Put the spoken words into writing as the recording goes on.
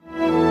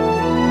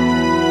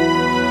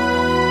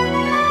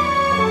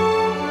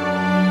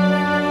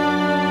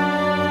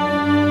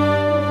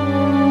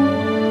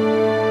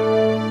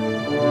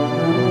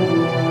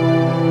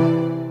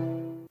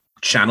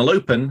Channel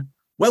open.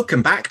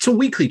 Welcome back to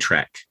Weekly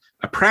Trek,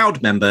 a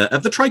proud member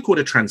of the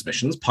Tricorder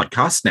Transmissions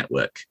podcast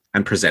network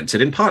and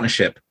presented in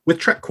partnership with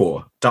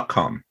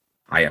TrekCore.com.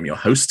 I am your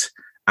host,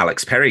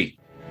 Alex Perry.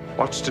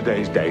 What's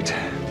today's date?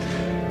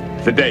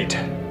 The date.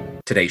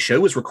 Today's show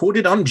was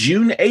recorded on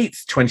June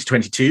 8th,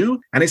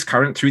 2022, and is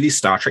current through the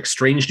Star Trek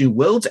Strange New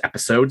Worlds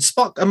episode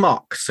Spock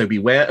Amok, so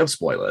beware of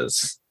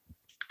spoilers.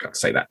 Got to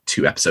say that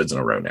 2 episodes in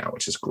a row now,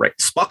 which is great.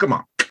 Spock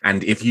Amok.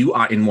 And if you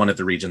are in one of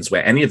the regions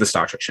where any of the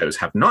Star Trek shows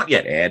have not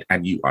yet aired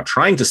and you are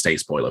trying to stay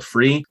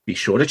spoiler-free, be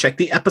sure to check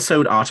the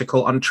episode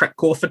article on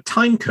TrekCore for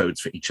time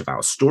codes for each of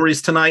our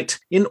stories tonight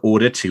in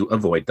order to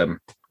avoid them.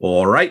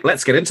 All right,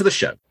 let's get into the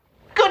show.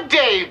 Good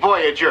day,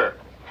 Voyager,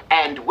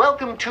 and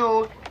welcome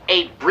to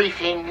A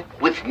Briefing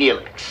with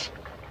Neelix.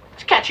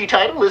 It's a catchy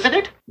title, isn't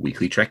it?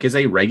 Weekly Trek is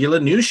a regular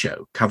news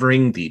show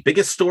covering the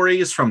biggest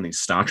stories from the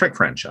Star Trek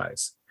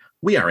franchise.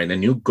 We are in a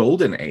new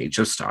golden age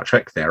of Star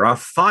Trek. There are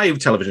 5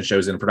 television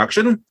shows in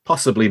production,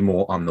 possibly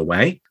more on the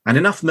way, and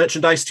enough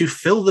merchandise to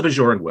fill the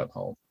Bajoran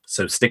wormhole.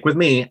 So stick with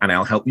me, and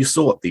I'll help you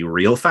sort the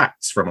real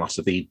facts from a lot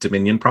of the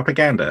Dominion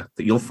propaganda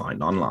that you'll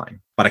find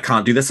online. But I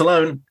can't do this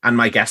alone, and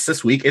my guest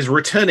this week is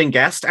returning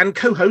guest and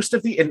co-host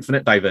of the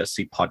Infinite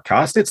Diversity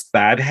podcast. It's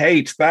Thad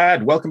Haight.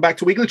 Thad, welcome back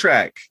to Weekly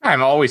Trek.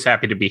 I'm always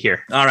happy to be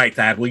here. All right,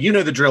 Thad. Well, you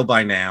know the drill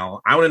by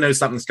now. I want to know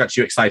something that's got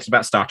you excited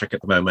about Star Trek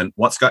at the moment.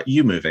 What's got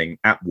you moving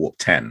at Warp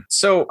 10?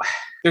 So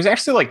there's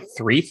actually like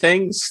 3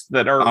 things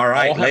that are all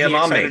right, all lay having me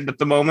them on me. excited at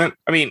the moment.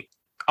 I mean,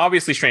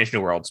 obviously Strange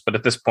New Worlds, but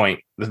at this point,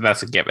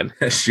 that's a given.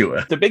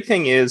 Sure. The big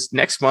thing is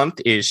next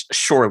month is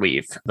Shore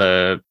Leave,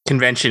 the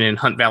convention in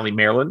Hunt Valley,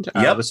 Maryland.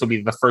 Yep. This will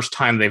be the first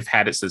time they've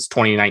had it since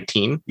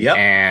 2019. Yep.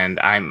 And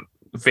I'm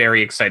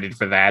very excited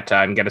for that.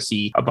 I'm going to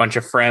see a bunch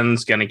of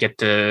friends, going to get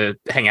to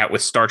hang out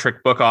with Star Trek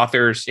book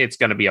authors. It's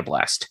going to be a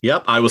blast.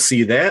 Yep, I will see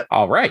you there.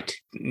 All right.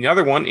 The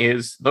other one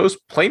is those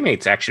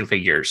Playmates action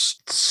figures.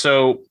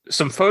 So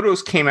some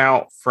photos came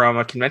out from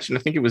a convention. I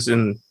think it was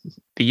in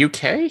the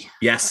UK.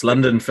 Yes,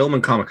 London Film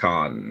and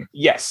Comic-Con.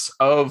 Yes,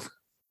 of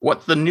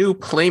what the new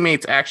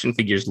Playmates action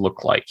figures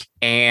look like.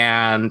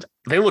 And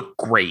they look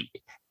great.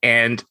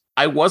 And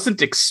I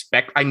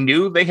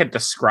knew they had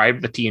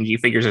described the TNG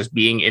figures as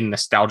being in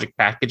nostalgic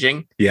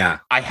packaging. Yeah.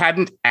 I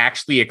hadn't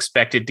actually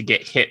expected to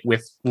get hit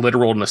with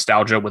literal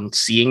nostalgia when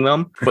seeing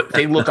them, but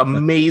they look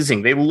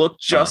amazing. They look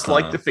just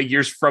like the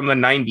figures from the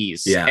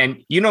 90s. Yeah.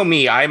 And you know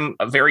me, I'm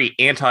very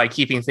anti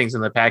keeping things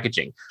in the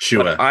packaging.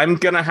 Sure. But I'm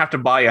going to have to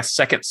buy a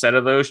second set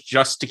of those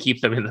just to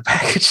keep them in the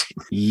packaging.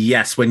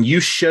 Yes, when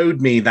you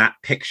showed me that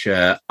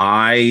picture,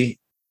 I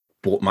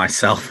bought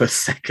myself a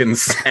second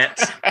set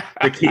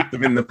to keep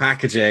them in the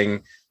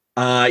packaging.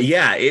 A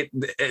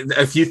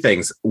few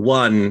things.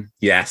 One,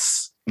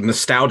 yes,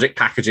 nostalgic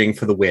packaging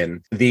for the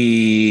win.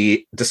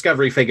 The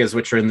Discovery figures,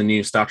 which are in the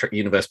new Star Trek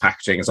universe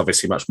packaging, is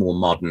obviously much more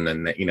modern,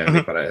 and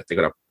they've got a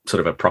sort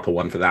of a proper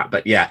one for that.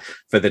 But yeah,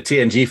 for the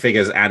TNG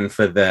figures and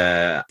for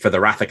the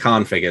Wrath of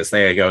Khan figures,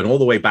 they are going all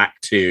the way back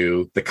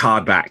to the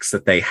card backs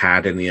that they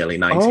had in the early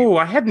 90s. Oh,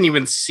 I hadn't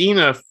even seen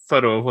a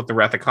photo of what the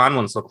Wrath of Khan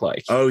ones look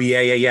like. Oh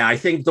yeah. I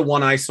think the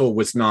one I saw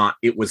was not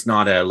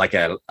like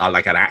an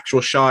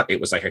actual shot. It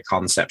was like a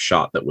concept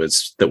shot that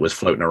was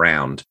floating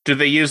around. Do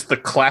they use the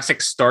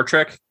classic Star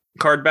Trek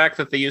card back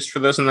that they used for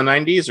those in the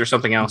 90s or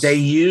something else? They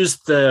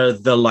used the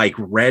like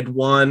red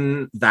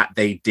one that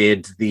they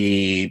did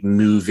the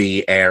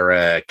movie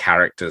era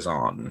characters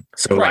on.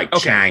 So right, like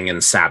okay. Chang and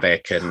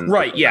Savick and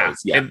right, yeah.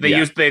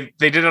 Those. They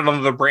did it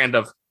under the brand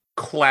of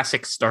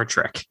classic Star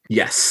Trek.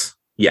 Yes.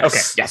 Okay.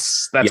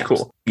 Yes, that's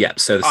cool. Yeah.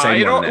 So the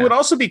same one. It would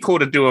also be cool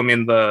to do them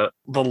in the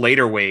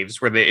later waves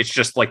where it's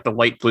just like the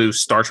light blue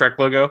Star Trek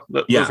logo.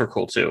 Those are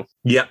cool too.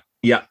 Yep.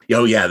 Yeah.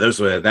 Oh, yeah.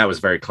 That was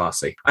very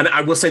classy. And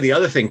I will say the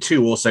other thing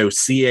too, also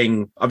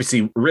seeing,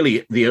 obviously,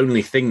 really the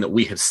only thing that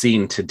we have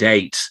seen to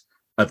date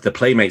of the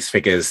Playmates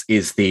figures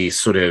is the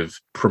sort of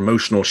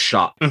promotional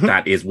shot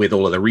that is with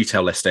all of the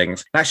retail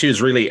listings. Actually,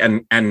 is really,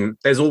 and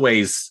there's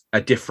always a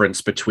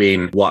difference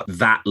between what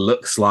that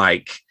looks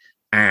like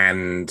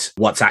and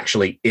what's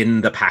actually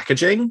in the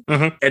packaging.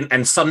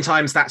 And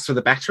sometimes that's for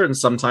the better and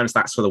sometimes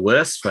that's for the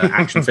worse. For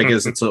action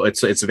figures, it's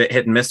a bit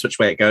hit and miss which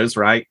way it goes,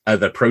 right? Are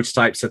the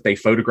prototypes that they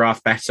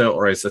photograph better,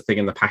 or is the thing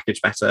in the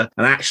package better?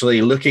 And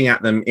actually looking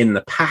at them in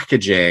the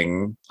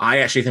packaging, I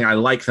actually think I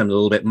like them a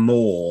little bit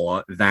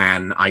more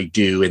than I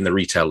do in the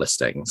retail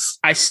listings.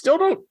 I still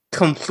don't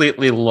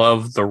completely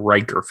love the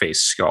Riker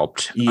face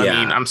sculpt. Yeah.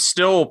 I mean, I'm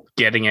still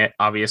getting it,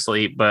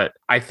 obviously, but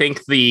I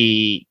think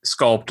the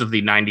sculpt of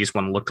the 90s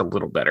one looked a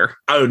little better.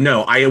 Oh,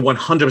 no, I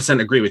 100%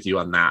 agree with you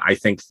on that. I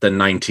think the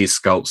 90s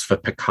sculpts for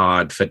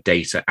Picard, for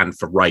Data, and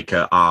for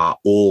Riker are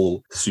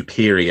all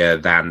superior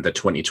than the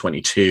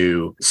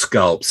 2022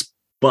 sculpts,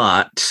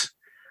 but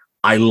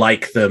I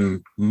like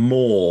them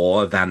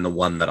more than the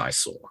one that I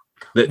saw.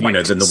 Than the one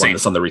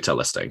that's on the retail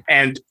listing.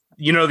 And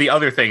the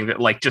other thing that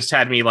like just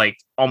had me like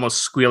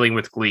almost squealing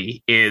with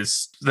glee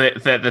is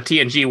that the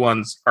TNG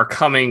ones are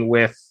coming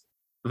with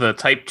the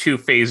Type 2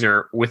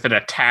 phaser with an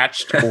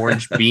attached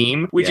orange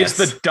beam, which is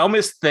the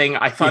dumbest thing.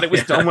 I thought it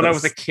was dumb when I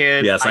was a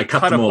kid. Yes, I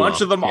cut a them all bunch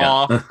off. of them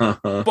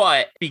off.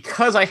 But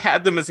because I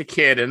had them as a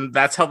kid, and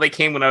that's how they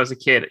came when I was a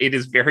kid, it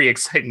is very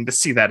exciting to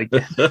see that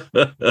again.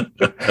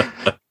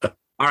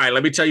 All right,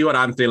 let me tell you what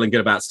I'm feeling good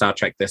about Star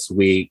Trek this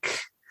week.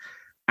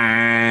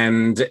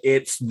 And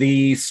it's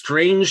the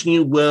Strange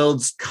New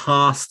Worlds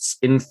cast's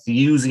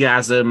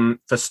enthusiasm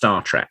for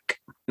Star Trek.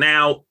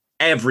 Now,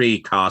 every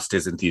cast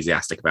is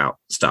enthusiastic about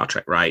Star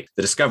Trek, right?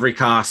 The Discovery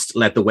cast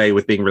led the way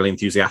with being really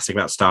enthusiastic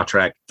about Star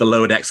Trek. The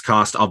Lower Decks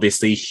cast,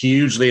 obviously,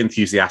 hugely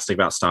enthusiastic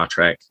about Star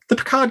Trek. The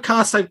Picard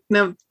cast, I've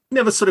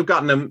never sort of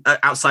gotten them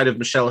outside of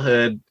Michelle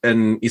Hurd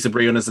and Issa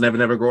Brion as Never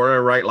Never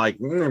Gora, right? Like,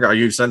 are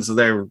you sense that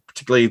they're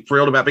particularly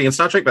thrilled about being in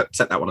Star Trek? But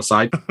set that one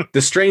aside.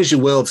 The Strange New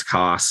Worlds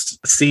cast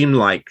seem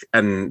like,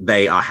 and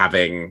they are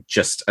having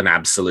just an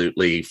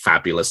absolutely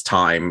fabulous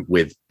time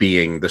with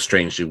being the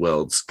Strange New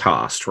Worlds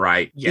cast,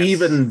 right? Yes.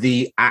 Even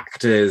the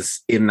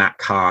actors in that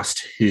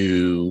cast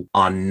who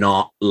are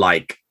not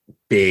like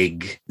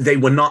big, they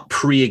were not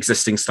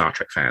pre-existing Star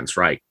Trek fans,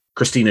 right?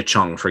 Christina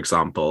Chong, for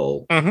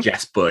example,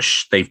 Jess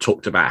Bush, they've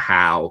talked about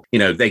how,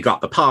 they got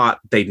the part.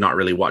 They'd not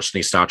really watched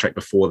any Star Trek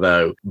before,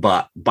 though.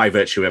 But by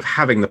virtue of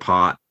having the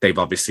part, they've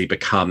obviously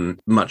become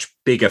much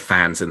bigger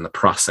fans in the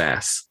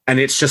process.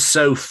 And it's just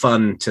so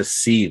fun to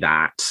see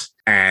that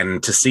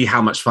and to see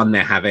how much fun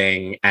they're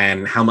having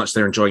and how much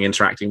they're enjoying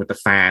interacting with the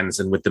fans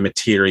and with the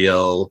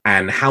material,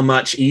 and how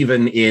much,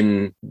 even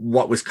in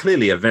what was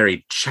clearly a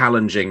very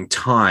challenging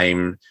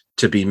time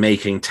to be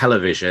making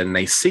television,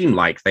 they seem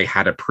like they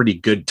had a pretty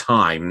good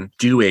time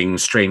doing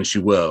Strange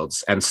New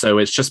Worlds. And so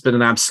it's just been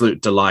an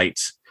absolute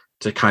delight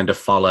to kind of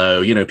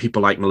follow,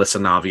 people like Melissa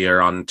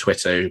Navia on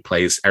Twitter, who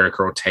plays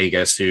Erica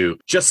Ortegas, who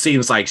just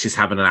seems like she's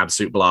having an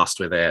absolute blast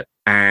with it.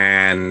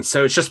 And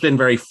so it's just been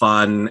very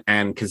fun.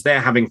 And because they're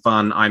having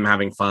fun, I'm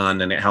having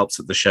fun, and it helps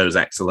that the show's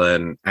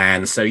excellent.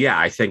 And so, yeah,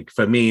 I think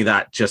for me,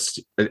 I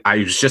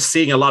was just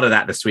seeing a lot of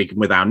that this week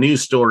with our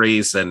news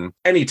stories. And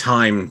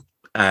anytime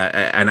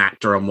an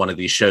actor on one of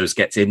these shows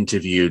gets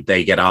interviewed,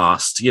 they get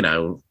asked,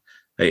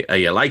 are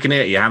you liking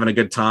it? Are you having a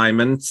good time?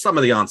 And some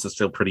of the answers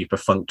feel pretty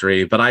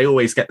perfunctory, but I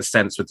always get the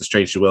sense with the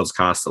Strange New Worlds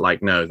cast that,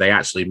 like, no, they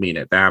actually mean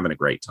it. They're having a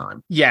great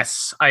time.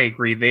 Yes, I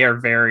agree. They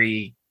are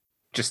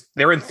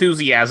their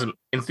enthusiasm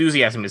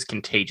is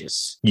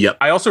contagious. Yep.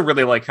 I also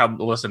really like how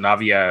Melissa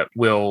Navia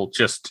will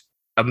just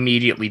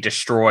immediately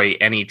destroy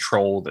any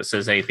troll that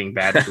says anything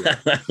bad to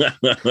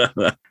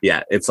her.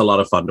 Yeah, it's a lot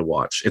of fun to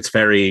watch. It's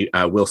very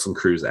Wilson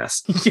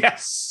Cruz-esque.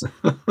 Yes.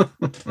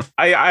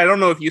 I don't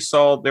know if you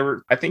saw,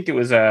 I think it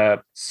was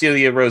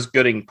Celia Rose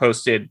Gooding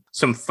posted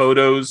some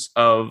photos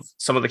of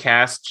some of the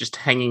cast just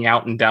hanging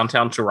out in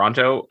downtown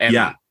Toronto. And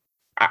yeah,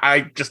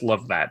 I just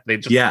love that.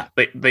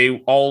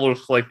 They all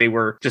look like they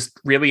were just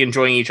really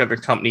enjoying each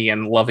other's company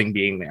and loving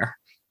being there.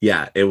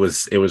 Yeah, it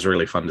was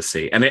really fun to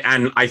see. And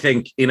I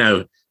think,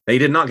 they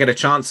did not get a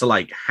chance to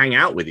like hang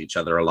out with each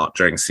other a lot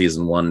during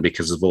season 1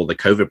 because of all the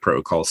COVID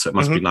protocols. So it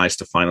must be nice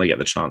to finally get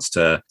the chance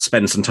to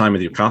spend some time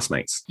with your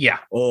castmates. Yeah.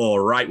 All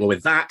right. Well,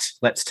 with that,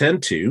 let's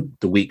turn to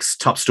the week's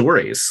top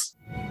stories.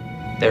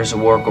 There's a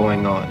war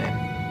going on,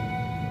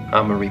 and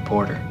I'm a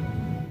reporter.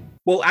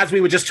 Well, as we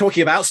were just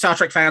talking about, Star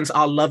Trek fans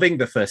are loving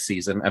the first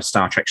season of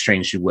Star Trek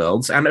Strange New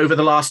Worlds. And over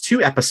the last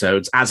 2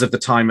 episodes, as of the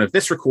time of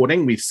this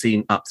recording, we've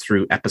seen up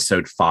through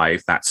episode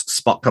 5, that's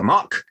Spock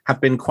Amok, have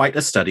been quite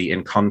a study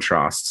in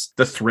contrasts.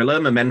 The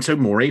thriller Memento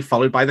Mori,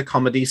 followed by the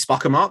comedy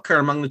Spock Amok, are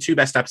among the 2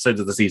 best episodes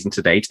of the season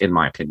to date, in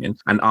my opinion.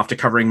 And after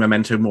covering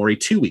Memento Mori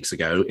 2 weeks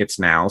ago, it's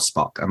now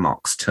Spock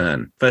Amok's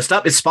turn. First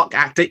up is Spock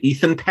actor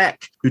Ethan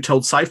Peck, who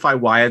told Sci-Fi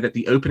Wire that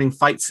the opening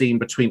fight scene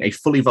between a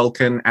fully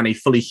Vulcan and a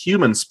fully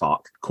human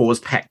Spock caused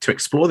Peck to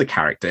explore the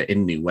character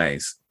in new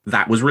ways.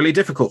 That was really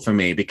difficult for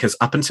me because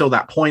up until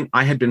that point,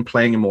 I had been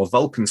playing a more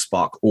Vulcan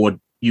Spock, or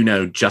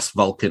just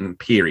Vulcan,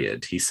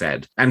 period, he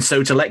said. And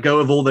so to let go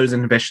of all those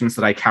inhibitions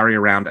that I carry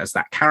around as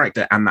that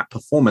character and that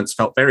performance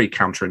felt very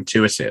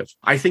counterintuitive.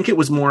 I think it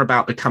was more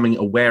about becoming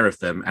aware of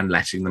them and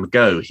letting them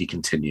go, he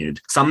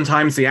continued.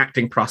 Sometimes the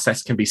acting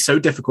process can be so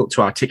difficult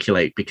to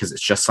articulate because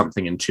it's just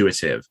something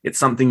intuitive. It's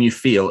something you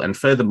feel, and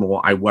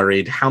furthermore, I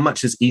worried, how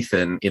much is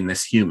Ethan in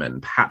this human?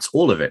 Perhaps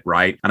all of it,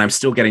 right? And I'm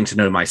still getting to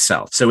know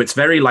myself. So it's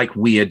very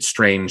weird,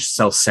 strange,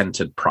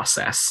 self-centered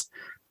process.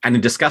 And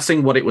in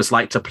discussing what it was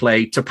like to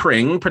play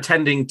T'Pring,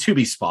 pretending to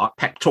be Spock,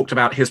 Peck talked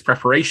about his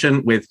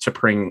preparation with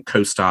T'Pring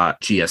co-star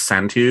Gia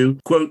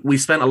Santu. Quote, we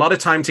spent a lot of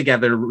time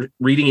together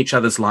reading each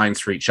other's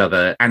lines for each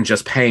other and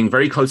just paying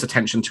very close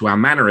attention to our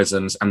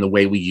mannerisms and the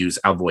way we use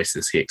our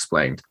voices, he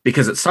explained.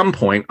 Because at some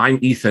point, I'm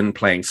Ethan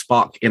playing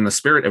Spock in the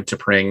spirit of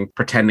T'Pring,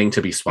 pretending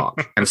to be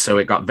Spock. And so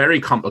it got very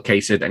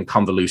complicated and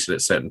convoluted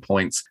at certain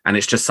points. And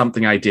it's just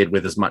something I did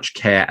with as much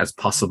care as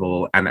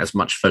possible and as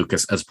much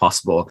focus as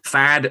possible.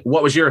 Thad,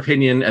 what was your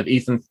opinion of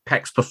Ethan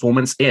Peck's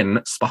performance in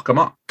Spock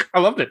Amok? I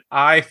loved it.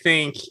 I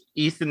think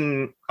he's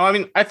been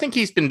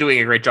doing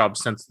a great job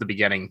since the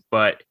beginning,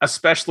 but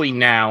especially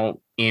now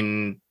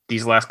in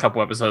these last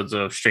couple episodes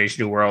of Strange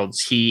New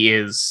Worlds, he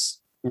is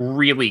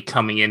really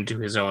coming into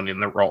his own in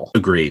the role.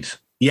 Agreed.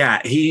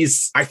 Yeah,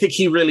 I think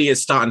he really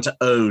is starting to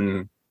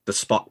own the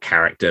Spock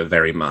character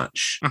very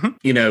much,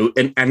 you know,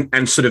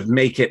 and sort of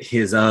make it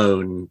his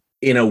own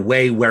in a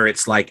way where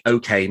it's like,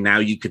 okay, now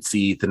you could see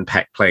Ethan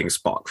Peck playing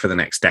Spock for the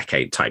next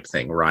decade type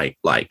thing, right?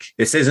 Like,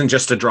 this isn't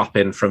just a drop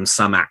in from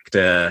some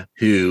actor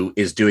who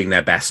is doing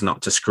their best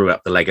not to screw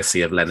up the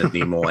legacy of Leonard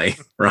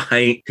Nimoy,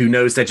 right? Who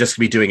knows they're just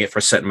going to be doing it for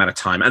a certain amount of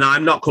time. And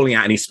I'm not calling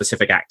out any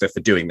specific actor for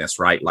doing this,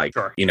 right? Like,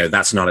 sure. You know,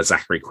 that's not a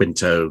Zachary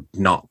Quinto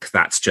knock.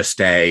 That's just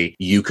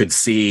you could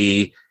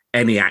see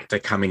any actor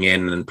coming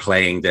in and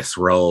playing this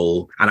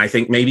role. And I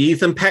think maybe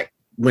Ethan Peck,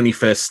 when he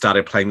first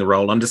started playing the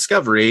role on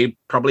Discovery,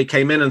 probably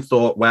came in and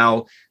thought,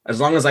 well, as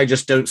long as I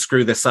just don't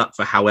screw this up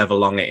for however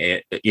long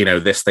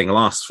this thing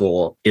lasts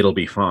for, it'll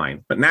be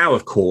fine. But now,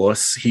 of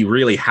course, he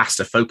really has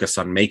to focus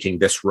on making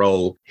this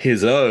role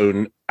his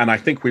own. And I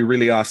think we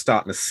really are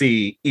starting to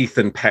see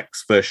Ethan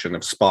Peck's version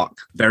of Spock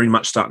very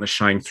much starting to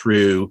shine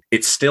through.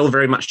 It still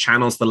very much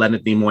channels the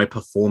Leonard Nimoy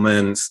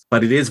performance,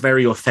 but it is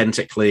very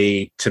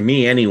authentically, to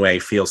me anyway,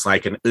 feels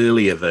like an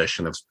earlier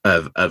version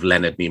of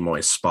Leonard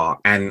Nimoy's Spock.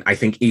 And I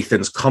think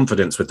Ethan's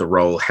confidence with the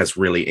role has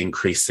really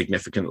increased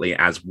significantly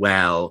as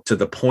well, to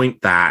the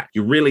point that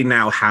you really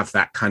now have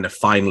that kind of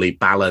finely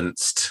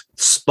balanced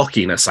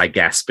Spockiness, I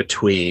guess,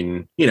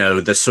 between, you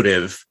know, the sort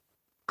of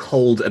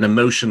cold and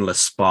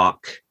emotionless Spock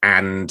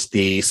and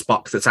the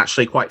Spock that's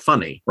actually quite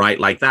funny, right?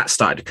 Like, that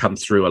started to come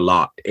through a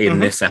lot in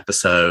this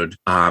episode,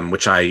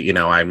 which I'm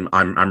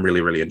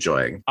really, really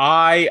enjoying.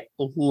 I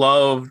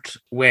loved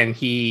when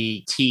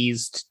he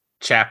teased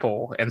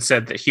Chapel and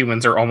said that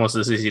humans are almost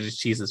as easy to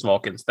tease as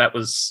Vulcans. That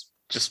was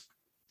just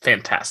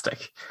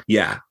fantastic.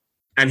 Yeah.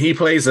 And he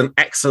plays an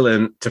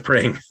excellent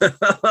T'Pring.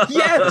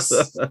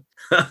 Yes.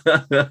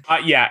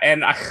 Yeah.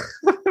 And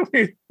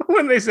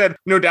when they said,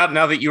 no doubt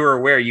now that you are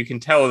aware, you can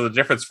tell the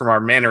difference from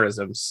our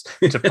mannerisms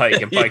to Pike.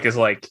 And Pike is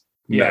like,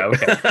 yeah,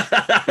 okay.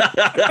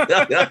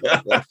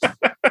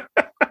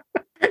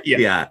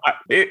 Yeah.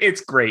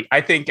 It's great.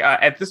 I think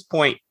at this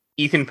point,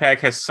 Ethan Peck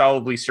has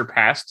solidly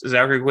surpassed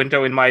Zachary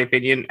Quinto, in my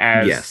opinion,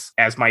 as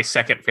my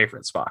second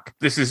favorite Spock.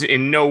 This is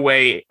in no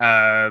way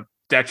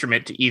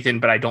detriment to Ethan,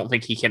 but I don't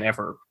think he can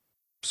ever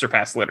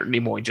surpass Leonard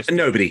Nimoy. Just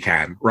nobody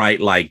can, right?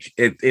 Like,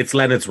 it's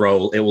Leonard's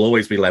role. It will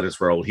always be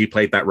Leonard's role. He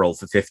played that role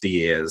for 50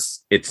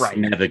 years. It's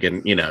never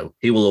gonna, you know,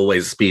 he will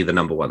always be the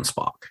number one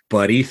Spock.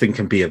 But Ethan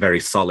can be a very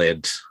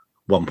solid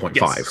 1.5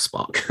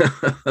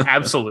 Spock.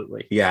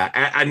 Absolutely. Yeah.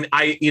 And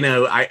I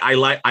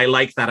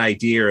like that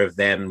idea of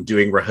them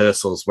doing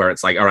rehearsals where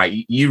it's like, all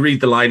right, you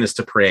read the line as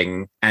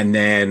T'Pring, and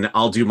then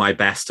I'll do my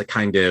best to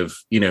kind of,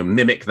 you know,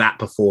 mimic that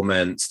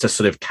performance to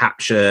sort of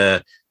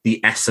capture the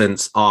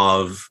essence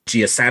of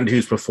Gia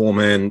Sandhu's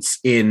performance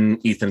in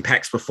Ethan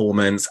Peck's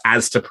performance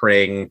as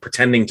T'Pring,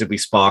 pretending to be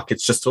Spock.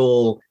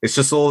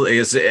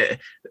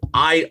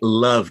 I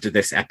loved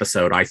this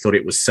episode. I thought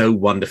it was so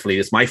wonderfully.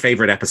 It's my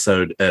favorite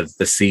episode of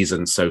the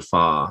season so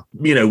far.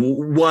 You know,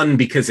 one,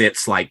 because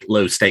it's like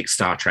low stakes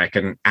Star Trek,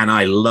 and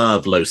I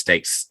love low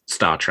stakes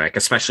Star Trek,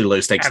 especially low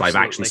stakes live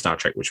action Star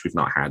Trek, which we've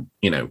not had,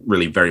 you know,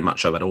 really very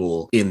much of at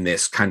all in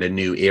this kind of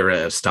new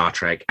era of Star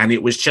Trek. And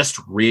it was just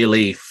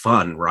really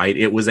fun, right?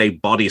 It was a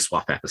body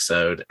swap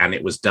episode, and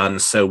it was done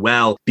so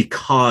well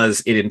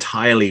because it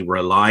entirely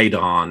relied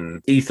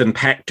on Ethan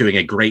Peck doing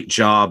a great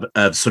job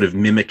of sort of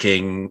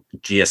mimicking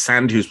Gia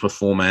Sandhu's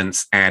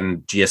performance,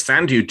 and Gia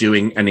Sandhu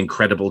doing an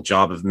incredible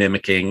job of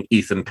mimicking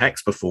Ethan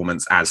Peck's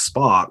performance as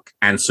Spock,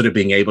 and sort of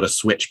being able to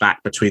switch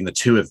back between the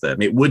two of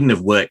them. It wouldn't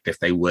have worked if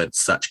they weren't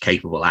such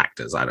capable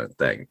actors, I don't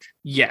think.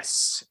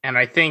 Yes. And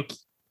I think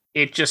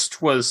it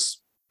just was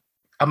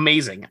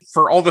amazing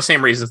for all the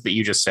same reasons that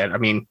you just said. I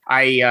mean,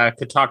 I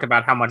could talk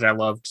about how much I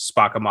loved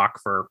Spock Amok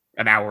for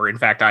an hour. In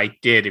fact, I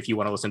did, if you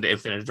want to listen to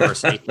Infinite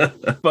Diversity.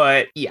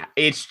 But yeah,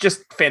 it's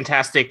just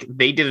fantastic.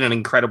 They did an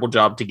incredible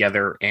job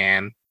together,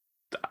 and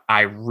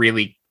I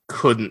really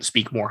couldn't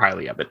speak more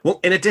highly of it. Well,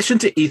 in addition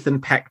to Ethan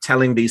Peck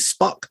telling the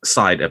Spock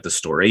side of the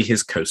story,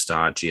 his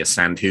co-star Gia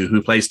Sandhu,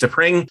 who plays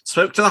T'Pring,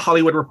 spoke to The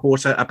Hollywood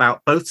Reporter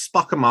about both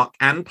Spock Amok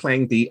and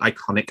playing the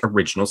iconic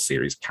original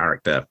series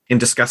character. In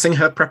discussing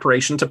her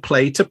preparation to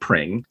play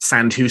T'Pring,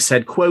 Sandhu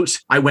said, quote,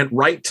 "I went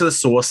right to the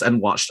source and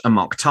watched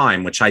Amok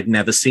Time, which I'd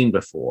never seen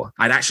before.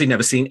 I'd actually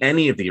never seen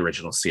any of the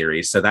original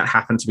series, so that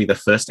happened to be the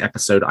first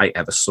episode I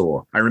ever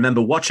saw. I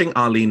remember watching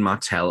Arlene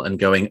Martell and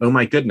going, oh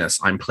my goodness,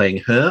 I'm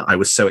playing her? I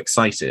was so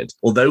excited.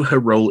 Although her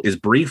role is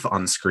brief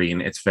on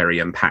screen, it's very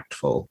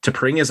impactful.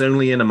 T'Pring is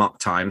only in Amok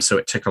Time, so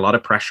it took a lot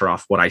of pressure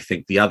off what I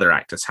think the other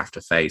actors have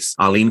to face.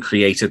 Arlene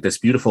created this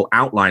beautiful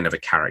outline of a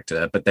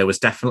character, but there was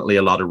definitely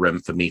a lot of room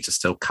for me to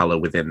still color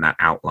within that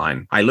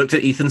outline. I looked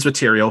at Ethan's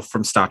material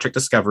from Star Trek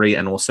Discovery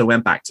and also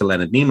went back to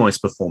Leonard Nimoy's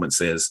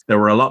performances. There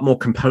were a lot more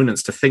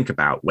components to think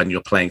about when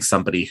you're playing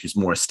somebody who's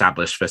more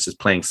established versus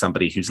playing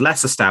somebody who's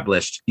less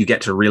established. You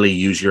get to really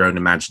use your own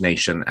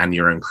imagination and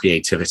your own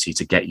creativity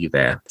to get you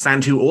there."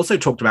 Sandhu also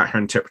talked talked about her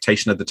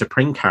interpretation of the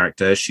T'Pring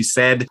character, she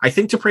said, I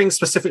think T'Pring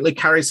specifically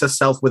carries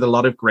herself with a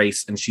lot of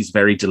grace, and she's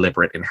very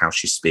deliberate in how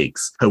she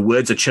speaks. Her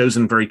words are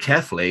chosen very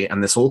carefully,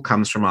 and this all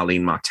comes from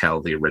Arlene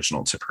Martell, the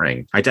original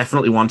T'Pring. I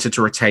definitely wanted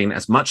to retain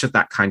as much of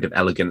that kind of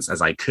elegance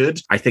as I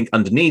could. I think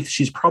underneath,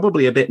 she's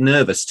probably a bit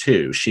nervous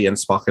too. She and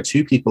Spock are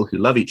two people who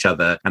love each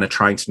other and are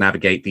trying to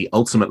navigate the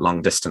ultimate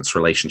long-distance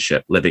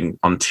relationship, living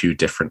on two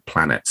different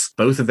planets.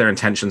 Both of their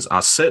intentions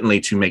are certainly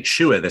to make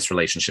sure this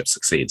relationship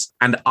succeeds.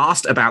 And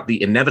asked about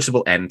the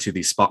inevitable end to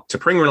the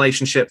Spock-T'Pring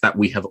relationship that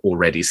we have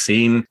already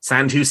seen,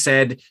 Sandhu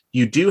said,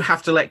 you do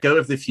have to let go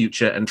of the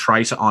future and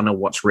try to honor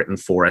what's written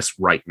for us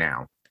right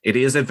now. It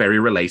is a very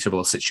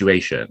relatable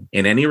situation.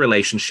 In any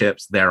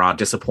relationships, there are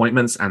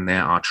disappointments and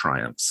there are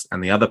triumphs.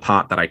 And the other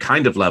part that I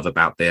kind of love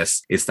about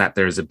this is that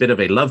there's a bit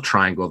of a love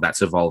triangle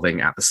that's evolving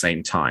at the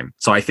same time.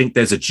 So I think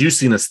there's a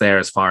juiciness there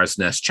as far as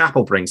Nurse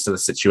Chapel brings to the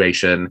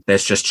situation.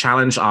 There's just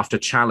challenge after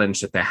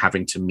challenge that they're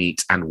having to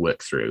meet and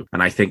work through.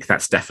 And I think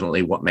that's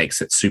definitely what makes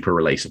it super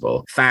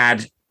relatable.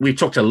 Thad, we've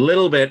talked a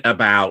little bit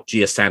about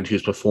Gia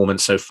Sandhu's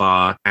performance so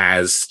far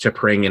as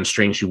T'Pring in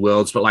Strange New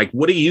Worlds, but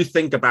what do you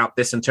think about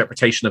this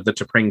interpretation of the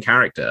T'Pring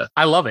character?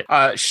 I love it.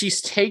 She's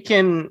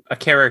taken a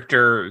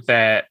character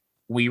that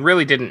we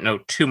really didn't know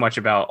too much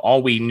about.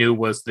 All we knew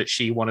was that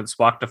she wanted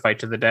Spock to fight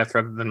to the death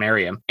rather than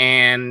marry him,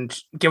 and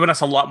given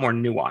us a lot more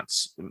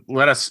nuance.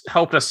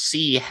 Helped us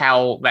see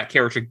how that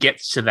character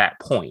gets to that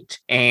point.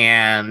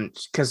 And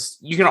because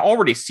you can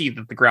already see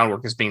that the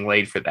groundwork is being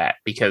laid for that,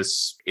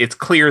 because it's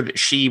clear that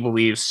she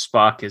believes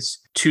Spock is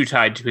too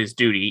tied to his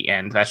duty,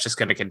 and that's just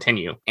going to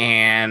continue.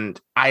 And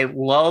I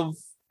love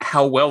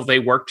how well they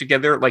work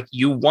together.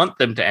 You want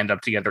them to end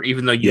up together,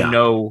 even though you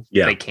know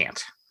they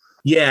can't.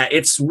 Yeah,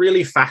 it's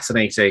really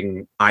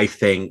fascinating, I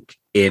think,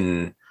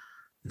 in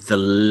the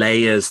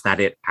layers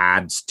that it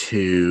adds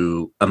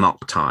to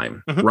Amok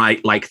Time,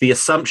 right? The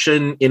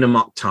assumption in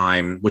Amok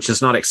Time, which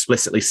is not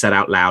explicitly said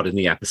out loud in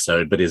the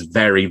episode, but is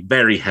very,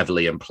 very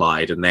heavily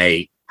implied. And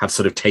they have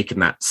sort of taken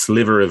that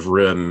sliver of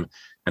room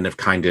and have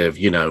kind of,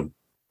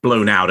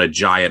 blown out a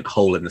giant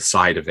hole in the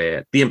side of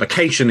it. The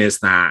implication is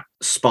that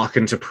Spock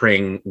and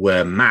T'Pring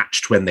were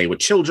matched when they were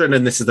children,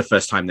 and this is the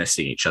first time they're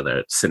seeing each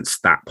other since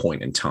that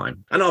point in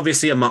time. And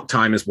obviously, Amok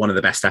Time is one of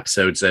the best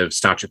episodes of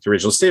Star Trek: The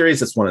Original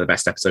Series. It's one of the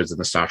best episodes in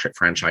the Star Trek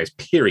franchise,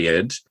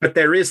 period. But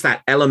there is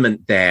that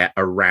element there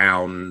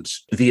around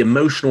the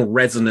emotional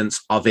resonance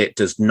of it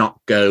does not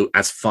go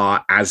as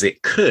far as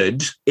it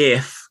could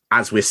if,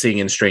 as we're seeing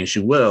in Strange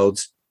New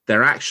Worlds,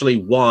 there actually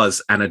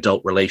was an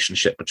adult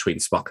relationship between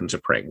Spock and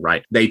T'Pring,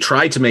 right? They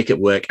tried to make it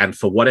work, and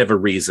for whatever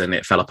reason,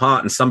 it fell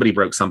apart, and somebody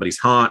broke somebody's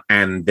heart,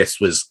 and this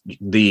was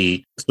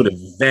the sort of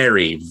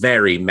very,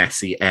 very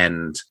messy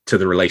end to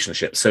the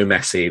relationship, so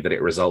messy that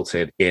it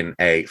resulted in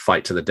a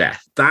fight to the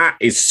death. That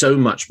is so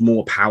much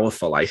more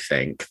powerful, I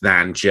think,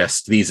 than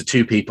just these are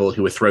two people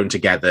who were thrown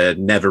together,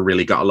 never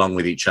really got along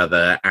with each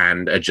other,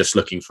 and are just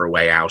looking for a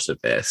way out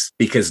of this.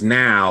 Because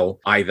now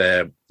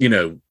either...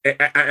 and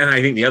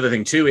I think the other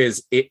thing too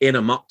is in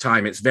Amok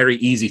Time, it's very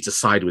easy to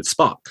side with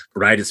Spock,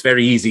 right? It's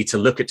very easy to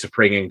look at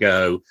T'Pring and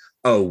go,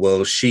 oh,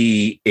 well,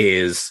 she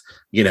is,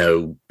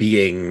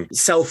 being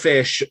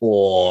selfish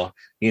or,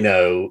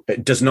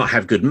 does not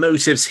have good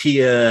motives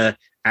here,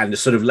 and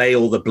sort of lay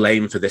all the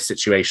blame for this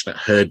situation at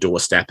her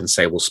doorstep and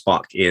say, well,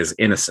 Spock is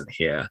innocent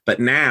here. But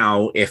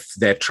now, if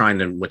they're trying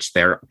to, which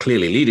they're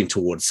clearly leading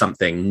towards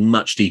something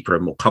much deeper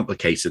and more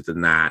complicated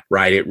than that,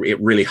 right? It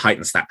really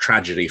heightens that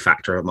tragedy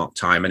factor of Amok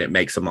Time, and it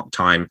makes Amok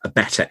Time a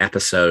better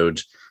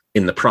episode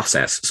in the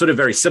process. Sort of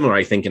very similar,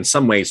 I think, in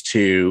some ways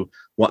to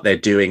what they're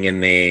doing in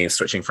the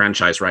switching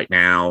franchise right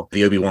now,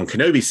 the Obi-Wan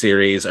Kenobi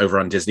series over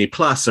on Disney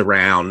Plus,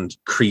 around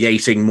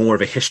creating more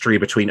of a history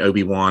between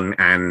Obi-Wan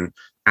and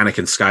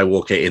Anakin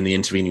Skywalker in the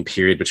intervening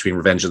period between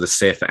Revenge of the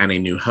Sith and A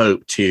New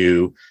Hope,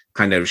 to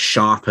kind of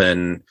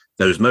sharpen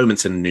those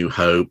moments in New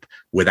Hope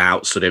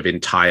without sort of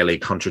entirely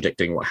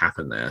contradicting what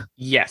happened there.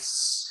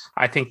 Yes,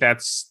 I think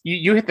that's,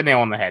 you hit the nail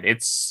on the head.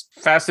 It's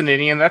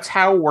fascinating, and that's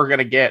how we're going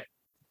to get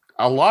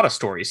a lot of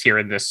stories here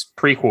in this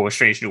prequel of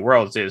Strange New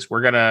Worlds. Is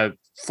we're going to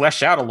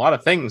flesh out a lot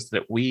of things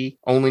that we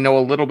only know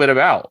a little bit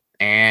about.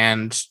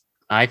 And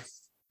I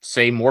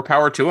say more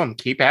power to them.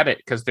 Keep at it,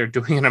 because they're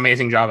doing an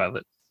amazing job of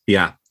it.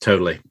 Yeah,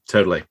 totally.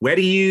 Where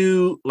do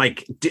you,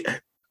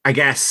 I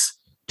guess,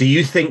 do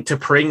you think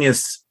T'Pring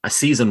is a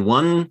season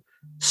 1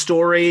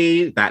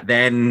 story that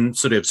then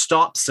sort of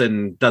stops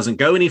and doesn't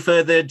go any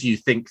further? Do you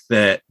think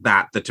that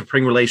the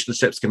T'Pring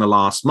relationship's going to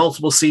last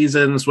multiple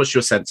seasons? What's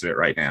your sense of it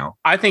right now?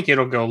 I think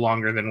it'll go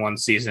longer than one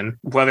season.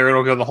 Whether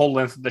it'll go the whole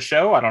length of the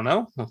show, I don't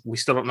know. We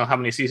still don't know how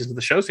many seasons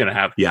the show's going to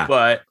have. Yeah.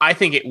 But I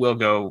think it will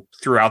go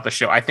throughout the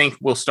show. I think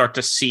we'll start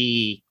to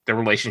see the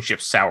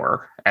relationship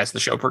sour as the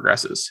show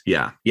progresses.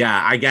 Yeah.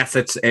 I guess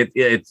it's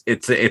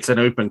an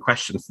open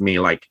question for me.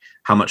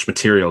 How much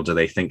material do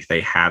they think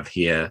they have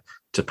here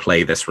to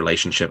play this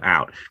relationship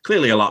out.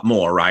 Clearly a lot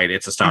more, right?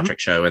 It's a Star Trek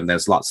show and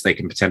there's lots they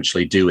can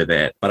potentially do with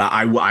it. But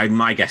I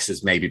my guess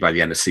is maybe by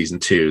the end of season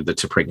 2, the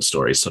T'Pring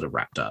story is sort of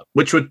wrapped up,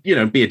 which would,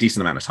 be a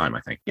decent amount of time,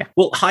 I think. Yeah.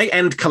 Well,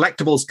 high-end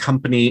collectibles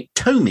company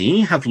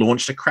Tomy have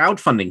launched a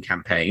crowdfunding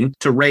campaign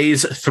to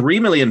raise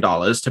 $3 million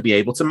to be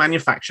able to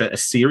manufacture a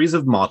series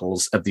of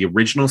models of the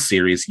original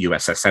series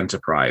USS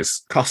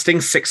Enterprise. Costing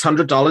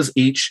 $600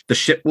 each, the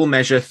ship will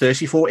measure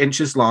 34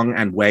 inches long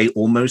and weigh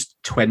almost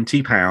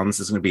 20 pounds.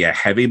 It's going to be a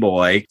heavy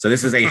boy. So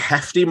this is a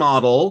hefty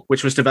model,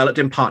 which was developed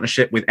in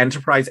partnership with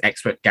Enterprise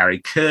expert Gary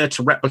Kerr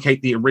to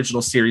replicate the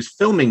original series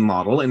filming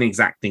model in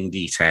exacting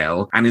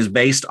detail, and is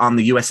based on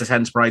the USS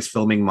Enterprise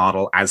filming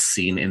model as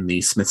seen in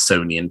the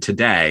Smithsonian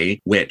today,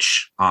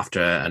 which,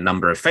 after a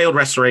number of failed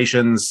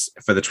restorations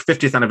for the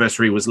 50th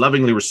anniversary, was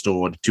lovingly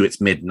restored to its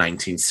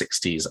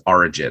mid-1960s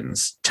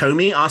origins.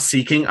 Tomy are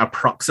seeking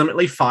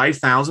approximately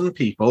 5,000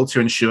 people to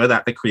ensure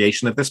that the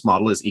creation of this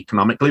model is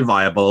economically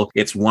viable.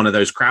 It's one of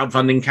those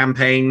crowdfunding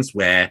campaigns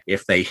where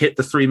if they hit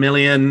the 3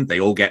 million, they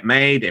all get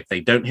made. If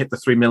they don't hit the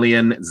 3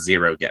 million,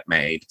 0 get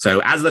made.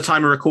 So as the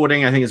time of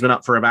recording, I think it's been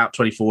up for about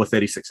 24,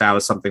 36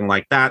 hours, something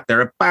like that.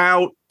 They're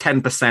about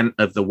 10%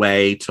 of the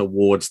way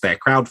towards their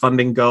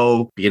crowdfunding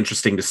goal. Be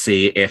interesting to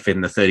see if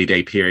in the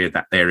 30-day period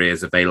that there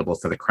is available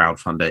for the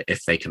crowdfunder,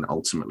 if they can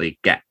ultimately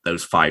get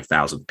those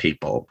 5,000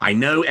 people. I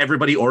know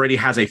everybody already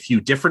has a few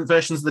different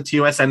versions of the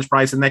TOS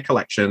Enterprise in their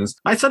collections.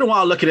 I spent a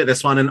while looking at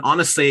this one, and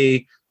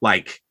honestly,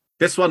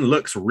 this one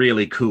looks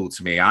really cool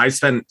to me. I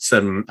spent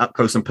some up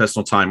close and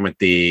personal time with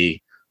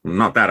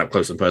not that up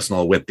close and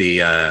personal, with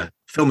the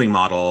filming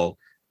model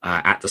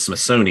at the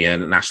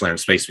Smithsonian, National Air and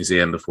Space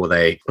Museum, before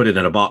they put it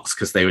in a box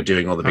because they were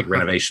doing all the big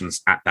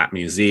renovations at that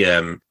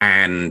museum.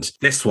 And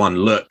this one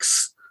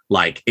looks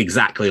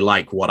exactly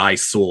like what I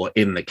saw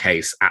in the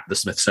case at the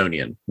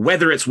Smithsonian.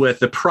 Whether it's worth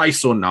the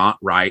price or not,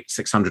 right?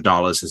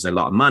 $600 is a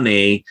lot of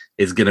money,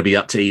 is going to be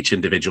up to each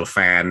individual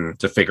fan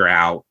to figure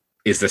out,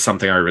 is this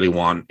something I really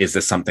want? Is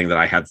this something that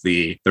I have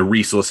the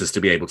resources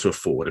to be able to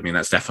afford? I mean,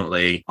 that's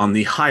definitely on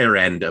the higher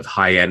end of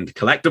high-end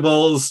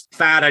collectibles.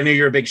 Thad, I know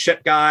you're a big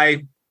ship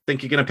guy.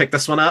 Think you're going to pick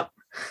this one up?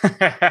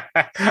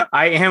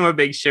 I am a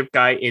big ship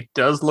guy. It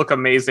does look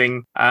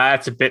amazing.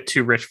 It's a bit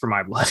too rich for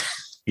my blood.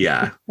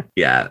 Yeah.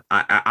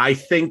 I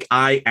think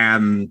I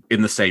am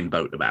in the same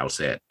boat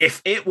about it.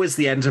 If it was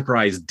the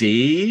Enterprise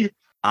D,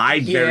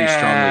 I'd very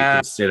strongly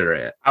consider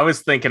it. I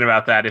was thinking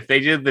about that. If they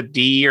did the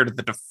D or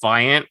the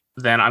Defiant,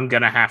 then I'm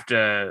going to have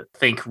to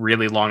think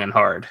really long and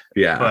hard.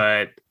 Yeah.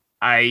 But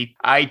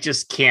I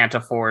just can't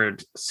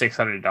afford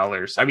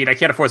 $600. I mean, I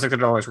can't afford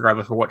 $600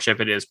 regardless of what ship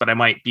it is, but I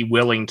might be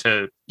willing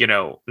to,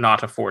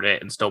 not afford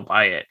it and still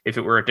buy it if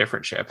it were a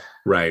different ship.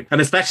 Right. And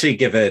especially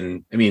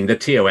given, the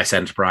TOS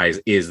Enterprise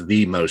is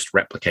the most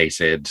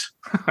replicated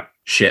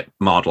ship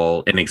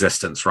model in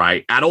existence,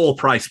 right? At all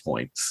price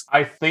points.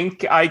 I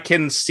think I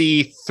can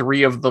see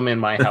 3 of them in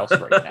my house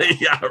right now.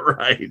 Yeah,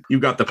 right.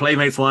 You've got the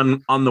Playmates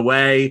one on the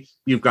way.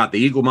 You've got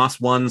the Eaglemoss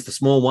ones, the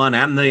small one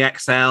and the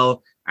XL.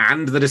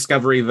 And the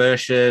Discovery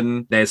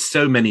version. There's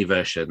so many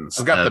versions.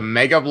 I've got the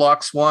Mega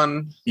Bloks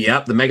one.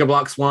 Yep, the Mega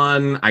Bloks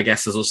one. I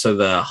guess there's also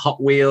the Hot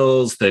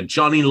Wheels, the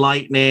Johnny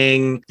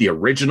Lightning, the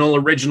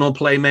original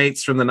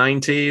Playmates from the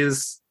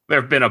 90s. There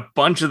have been a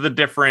bunch of the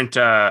different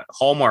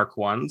Hallmark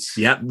ones.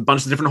 Yeah, a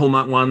bunch of the different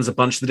Hallmark ones, a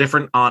bunch of the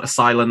different Art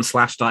Asylum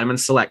 / Diamond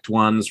Select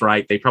ones,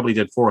 right? They probably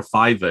did 4 or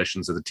 5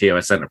 versions of the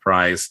TOS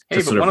Enterprise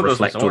to sort of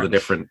reflect all the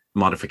different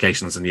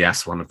modifications. And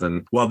yes, one of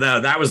them, well, no,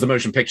 that was the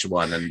motion picture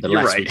one. And the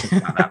less we talk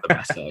about that, the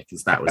better,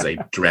 because that was a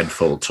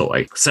dreadful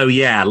toy. So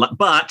yeah,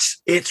 but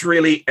it's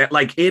really,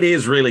 it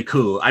is really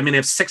cool. I mean,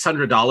 if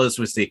 $600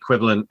 was the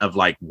equivalent of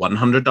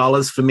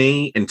 $100 for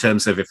me, in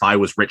terms of if I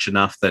was rich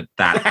enough that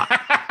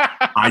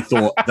I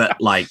thought that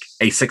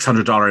a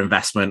 $600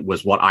 investment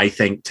was what I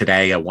think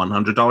today a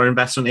 $100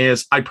 investment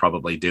is, I'd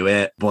probably do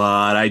it,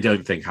 but I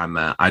don't think I'm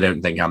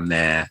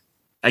there.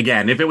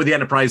 Again, if it were the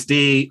Enterprise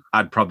D,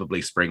 I'd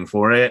probably spring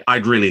for it.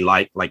 I'd really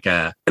like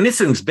and this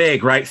thing's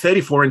big, right?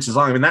 34 inches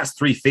long. I mean, that's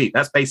 3 feet.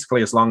 That's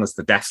basically as long as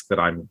the desk that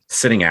I'm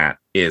sitting at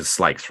is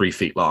 3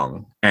 feet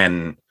long.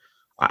 And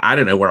I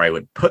don't know where I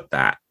would put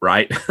that,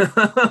 right?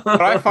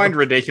 What I find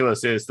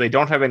ridiculous is they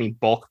don't have any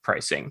bulk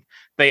pricing.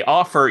 They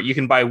offer, you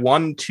can buy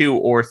 1, 2,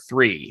 or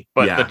 3,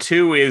 but the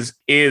 2 is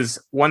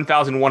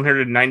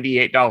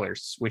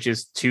 $1,198, which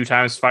is 2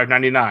 times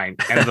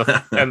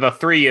 $5.99, and the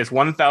 3 is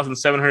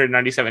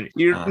 $1,797.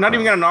 You're not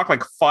even going to knock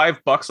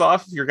 $5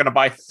 off if you're going to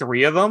buy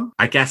 3 of them.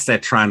 I guess they're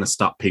trying to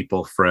stop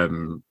people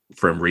from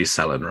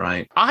reselling,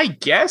 right? I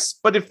guess,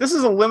 but if this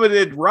is a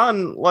limited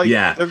run, that's going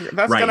to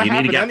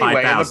happen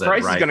anyway, and the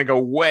price is going to go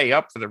way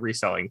up for the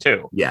reselling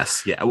too.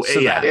 Yes, yeah.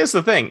 So that is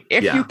the thing.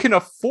 If you can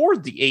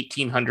afford the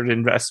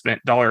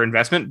 $1,800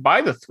 investment,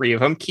 buy the 3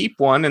 of them, keep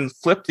one, and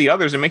flip the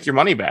others and make your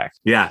money back.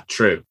 Yeah,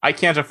 true. I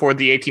can't afford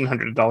the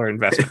 $1,800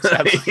 investment.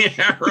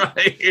 Yeah,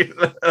 right.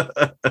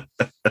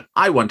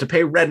 I want to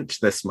pay rent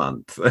this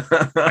month.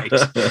 Right.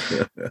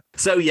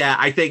 So yeah,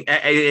 I think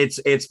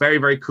it's very,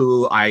 very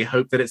cool. I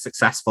hope that it's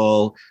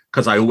successful,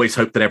 because I always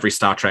hope that every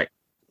Star Trek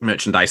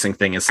merchandising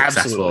thing is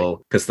Absolutely.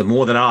 successful, because the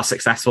more that are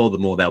successful, the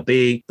more they'll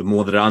be. The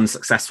more that are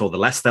unsuccessful, the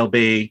less they'll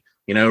be.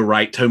 You know,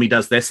 right? Tomy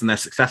does this and they're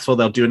successful,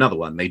 they'll do another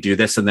one. They do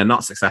this and they're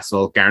not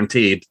successful,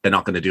 guaranteed they're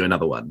not going to do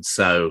another one.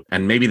 So,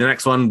 and maybe the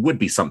next one would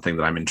be something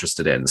that I'm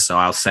interested in. So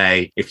I'll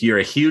say, if you're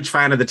a huge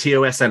fan of the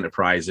TOS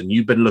Enterprise and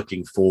you've been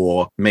looking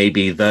for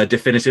maybe the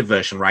definitive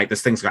version, right?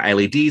 This thing's got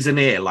LEDs in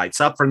it. It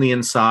lights up from the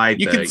inside.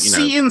 You can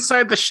see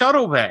inside the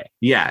shuttle bay.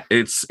 Yeah,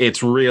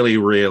 it's really,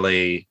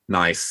 really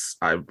nice.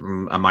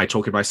 Am I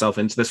talking myself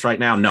into this right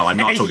now? No, I'm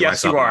not talking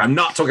Yes, myself. you are. I'm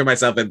not talking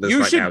myself into this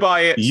You right should now.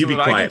 buy it You so be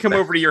that I can quiet come there.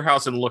 over to your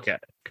house and look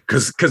at it.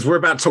 Because we're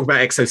about to talk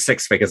about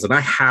XO6 figures, and I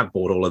have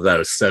bought all of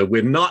those. So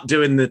we're not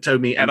doing the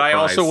Tomy And I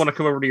Enterprise. also want to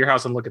come over to your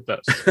house and look at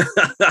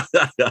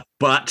those.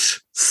 But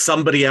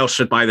somebody else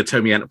should buy the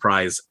Tomy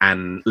Enterprise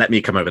and let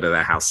me come over to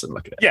their house and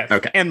look at it. Yes.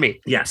 Okay. And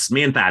me. Yes,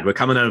 me and Thad, we're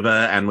coming over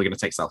and we're going to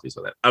take selfies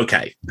with it.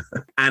 Okay.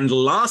 And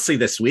lastly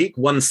this week,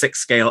 1/6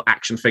 scale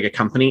action figure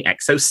company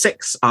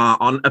XO6 are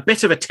on a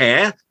bit of a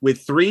tear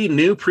with 3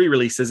 new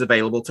pre-releases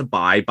available to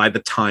buy by the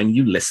time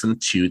you listen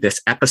to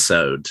this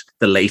episode.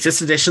 The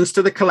latest additions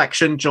to the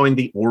collection join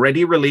the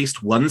already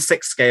released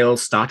 1/6 scale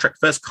Star Trek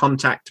First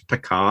Contact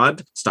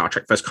Picard, Star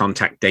Trek First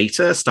Contact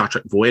Data, Star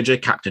Trek Voyager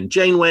Captain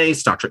Janeway,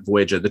 Star Trek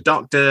Voyager the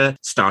Doctor,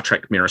 Star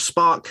Trek Mirror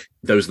Spock.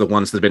 Those are the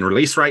ones that have been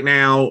released right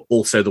now.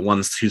 Also, the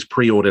ones whose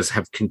pre-orders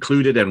have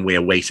concluded and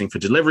we're waiting for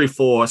delivery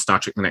for: Star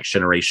Trek The Next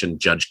Generation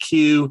Judge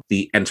Q,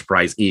 the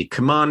Enterprise E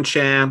Command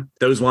Chair.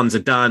 Those ones are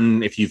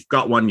done. If you've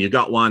got one, you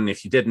got one.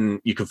 If you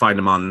didn't, you can find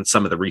them on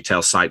some of the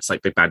retail sites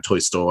like Big Bad Toy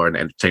Store and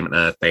Entertainment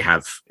Earth. They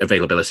have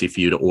availability for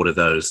you to order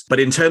those. But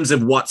in terms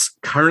of what's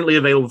currently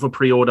available for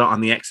pre-order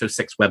on the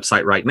XO6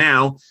 website right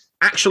now,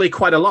 actually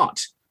quite a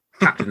lot.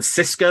 Captain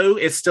Sisko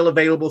is still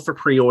available for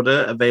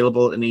pre-order,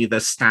 available in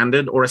either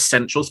standard or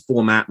essentials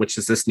format, which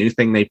is this new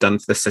thing they've done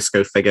for the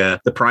Sisko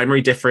figure. The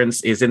primary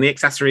difference is in the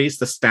accessories.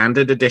 The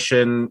standard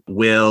edition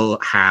will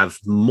have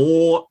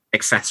more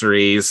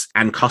accessories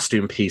and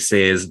costume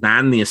pieces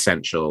than the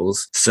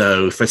essentials.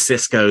 So for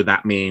Sisko,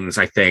 that means,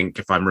 I think,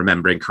 if I'm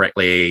remembering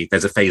correctly,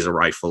 there's a phaser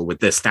rifle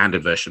with the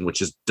standard version,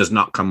 which does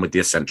not come with the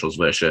essentials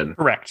version.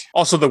 Correct.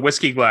 Also, the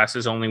whiskey glass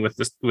is only with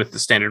the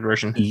standard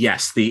version.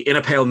 Yes, the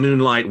Inner Pale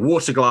Moonlight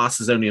water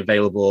glass is only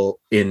available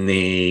in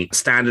the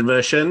standard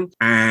version.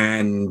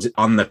 And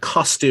on the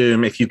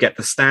costume, if you get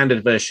the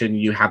standard version,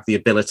 you have the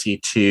ability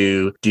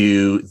to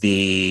do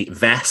the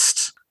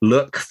vest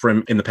look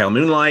from In the Pale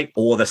Moonlight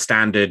or the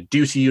standard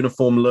duty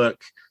uniform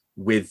look.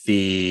 With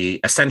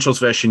the essentials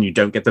version, you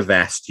don't get the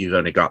vest. You've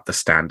only got the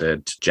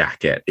standard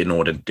jacket in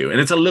order to do it. And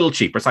it's a little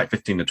cheaper. It's like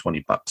 $15 to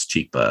 $20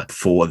 cheaper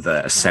for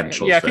the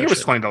essentials Yeah, I think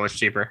version. it was $20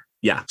 cheaper.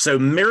 Yeah. So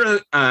Mirror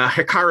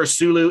Hikaru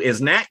Sulu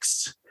is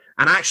next.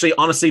 And actually,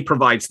 honestly,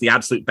 provides the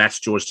absolute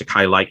best George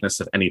Takei likeness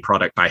of any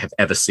product I have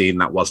ever seen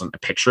that wasn't a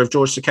picture of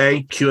George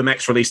Takei.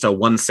 QMX released a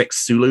 1/6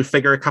 Sulu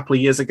figure a couple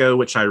of years ago,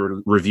 which I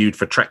reviewed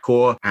for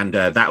TrekCore, and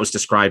that was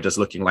described as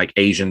looking like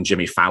Asian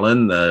Jimmy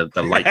Fallon. The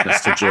likeness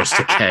to George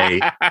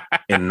Takei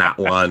in that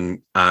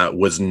one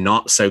was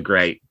not so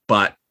great,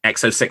 but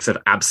XO6 have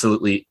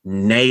absolutely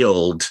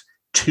nailed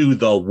to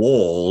the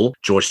wall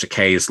George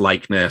Takei's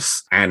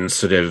likeness and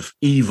sort of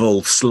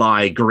evil,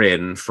 sly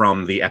grin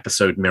from the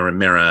episode Mirror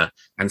Mirror.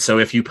 And so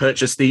if you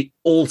purchase the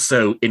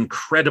also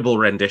incredible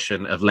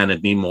rendition of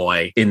Leonard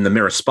Nimoy in the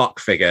Mirror Spock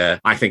figure,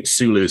 I think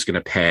Sulu is going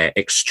to pair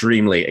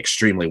extremely,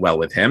 extremely well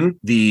with him.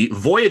 The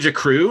Voyager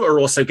crew are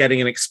also getting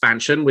an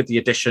expansion with the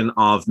addition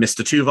of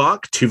Mr.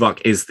 Tuvok.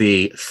 Tuvok is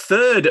the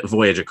 3rd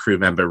Voyager crew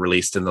member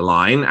released in the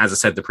line. As I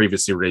said, the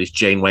previously released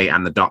Janeway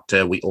and the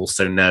Doctor. We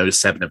also know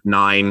 7 of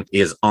 9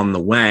 is on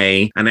the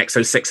way. And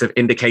XO6 have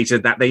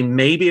indicated that they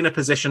may be in a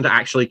position to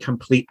actually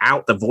complete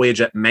out the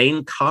Voyager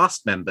main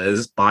cast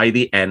members by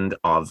the end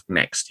of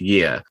next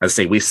year. As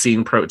I say, we've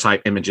seen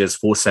prototype images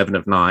for 7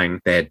 of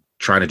 9. They're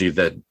trying to do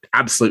the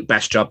absolute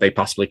best job they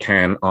possibly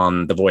can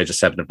on the Voyager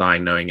 7 of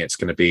 9, knowing it's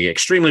going to be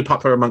extremely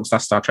popular amongst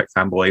us Star Trek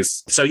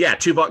fanboys. So yeah,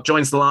 Tuvok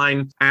joins the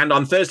line. And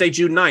on Thursday,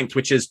 June 9th,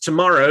 which is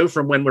tomorrow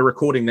from when we're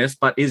recording this,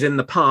 but is in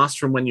the past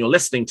from when you're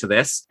listening to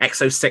this,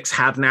 XO6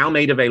 have now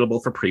made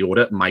available for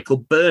pre-order Michael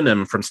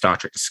Burnham from Star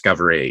Trek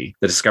Discovery.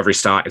 The Discovery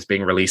Star is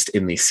being released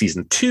in the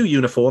Season 2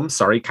 uniform.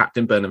 Sorry,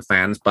 Captain Burnham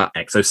fans, but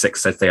XO6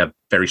 says they are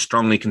very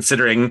strongly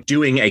considering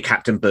doing a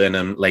Captain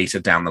Burnham later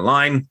down the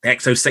line.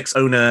 XO6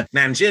 owner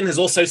Nanjin has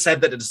also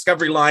said that the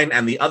Discovery line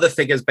and the other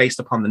figures based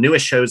upon the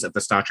newest shows of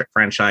the Star Trek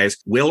franchise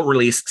will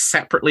release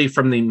separately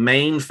from the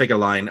main figure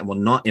line and will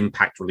not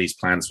impact release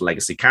plans for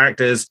legacy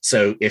characters.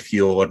 So if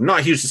you're not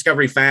a huge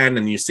Discovery fan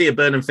and you see a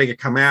Burnham figure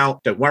come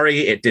out, don't worry,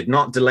 it did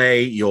not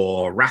delay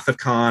your Wrath of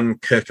Khan,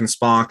 Kirk and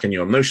Spock, and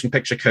your motion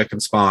picture Kirk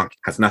and Spock.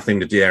 Has nothing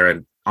to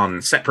do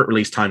on separate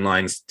release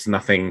timelines. It's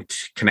nothing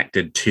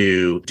connected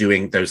to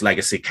doing those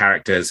legacy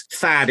characters.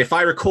 Thad, if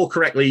I recall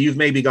correctly, you've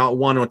maybe got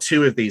 1 or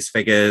 2 of these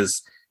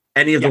figures.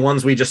 any of the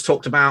ones we just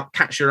talked about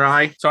catch your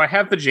eye? So I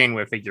have the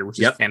Janeway figure, which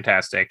is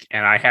fantastic,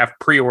 and I have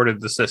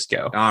pre-ordered the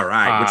Cisco. All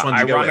right, which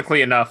one's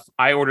ironically enough,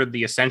 I ordered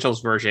the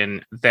Essentials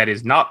version that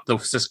is not the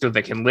Cisco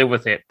that can live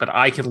with it, but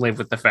I can live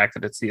with the fact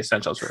that it's the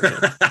Essentials version.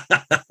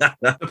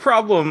 The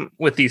problem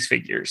with these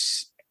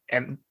figures,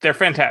 and they're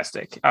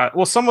fantastic.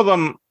 Well, some of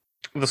them,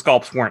 the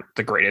sculpts weren't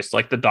the greatest.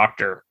 Like the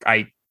Doctor,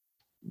 I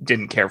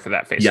didn't care for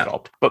that face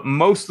sculpt, but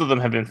most of them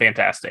have been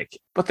fantastic.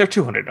 But they're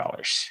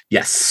 $200.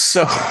 Yes.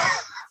 So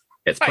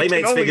it's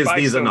Playmates figures.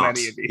 These are not.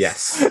 These.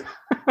 Yes.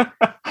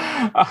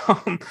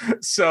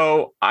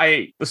 So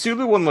the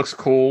Sulu one looks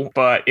cool,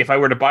 but if I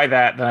were to buy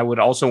that, then I would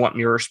also want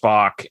Mirror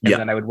Spock, and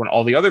then I would want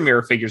all the other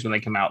Mirror figures when they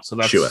come out. So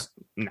that's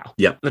no.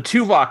 Yep. The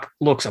Tuvok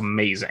looks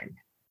amazing.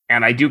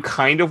 And I do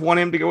kind of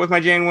want him to go with my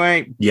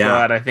Janeway,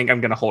 but I think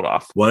I'm going to hold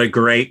off. What a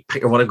great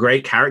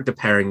character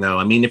pairing, though.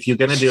 I mean, if you're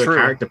going to do a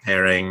character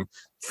pairing,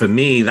 for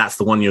me, that's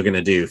the one you're going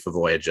to do for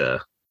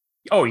Voyager.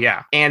 Oh,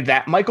 yeah. And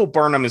that Michael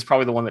Burnham is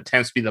probably the one that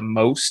tempts me the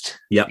most.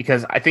 Yeah.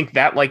 Because I think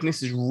that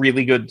likeness is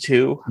really good,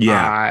 too.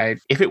 Yeah.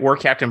 If it were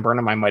Captain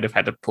Burnham, I might have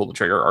had to pull the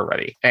trigger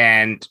already.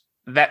 And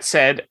that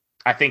said,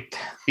 I think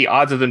the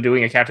odds of them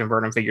doing a Captain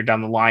Burnham figure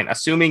down the line,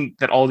 assuming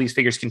that all these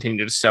figures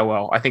continue to sell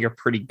well, I think are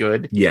pretty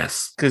good.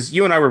 Yes. Because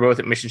you and I were both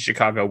at Mission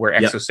Chicago where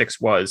Exo-6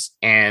 was,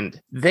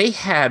 and they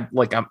had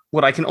like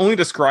what I can only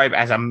describe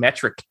as a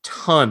metric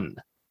ton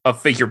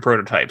of figure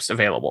prototypes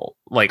available,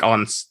 like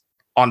on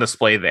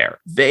display there.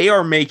 They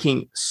are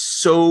making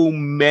so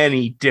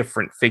many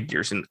different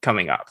figures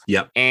coming up.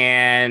 Yep.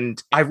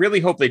 And I really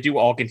hope they do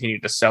all continue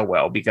to sell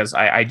well, because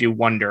I do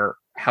wonder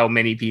how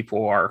many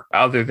people are,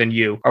 other than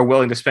you, are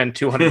willing to spend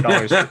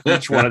 $200 for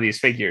each one of these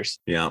figures.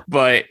 Yeah.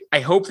 But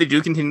I hope they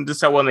do continue to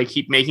sell well and they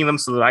keep making them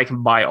so that I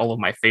can buy all of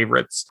my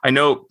favorites. I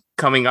know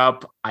coming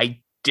up, I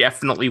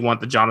definitely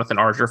want the Jonathan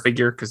Archer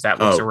figure, because that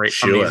looks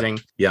amazing.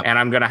 Yep. And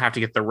I'm going to have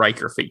to get the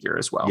Riker figure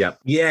as well. Yep.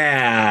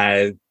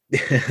 Yeah.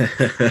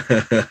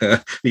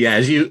 Yeah,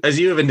 as you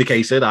have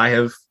indicated, I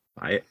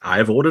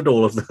have ordered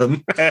all of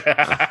them.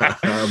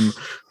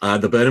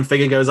 The Burnham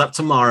figure goes up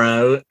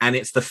tomorrow, and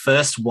it's the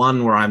first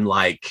one where I'm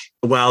like,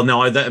 well,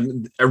 no,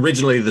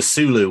 originally the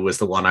Sulu was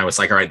the one I was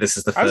like, all right, this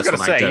is the first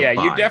one I don't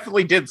buy. You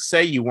definitely did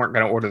say you weren't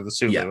going to order the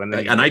Sulu. Yeah,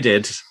 and I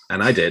did.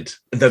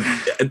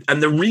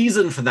 The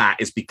reason for that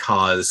is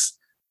because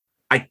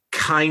I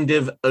kind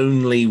of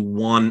only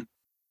want,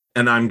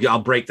 and I'll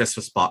break this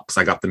for Spock because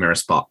I got the Mirror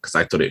Spock because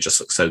I thought it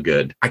just looked so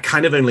good. I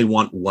kind of only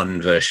want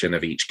one version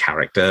of each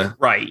character.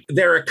 Right.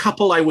 There are a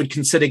couple I would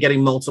consider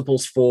getting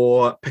multiples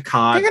for.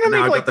 Picard. They're going to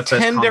make like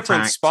 10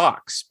 different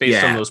Spocks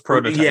based on those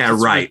prototypes. Yeah,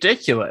 it's right.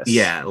 Ridiculous.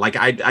 Yeah, like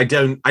I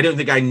don't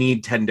think I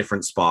need 10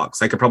 different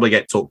Spocks. I could probably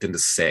get talked into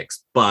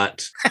 6,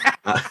 but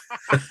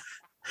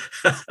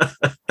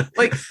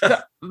like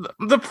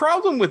the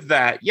problem with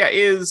that,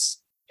 is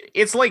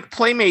it's like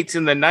Playmates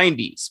in the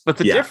 90s, but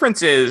the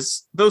difference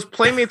is those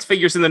Playmates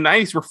figures in the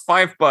 90s were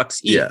 $5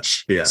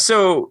 each. Yeah.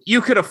 So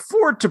you could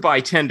afford to buy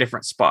 10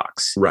 different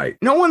Spocks. Right.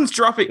 No one's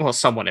dropping, well,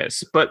 someone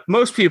is, but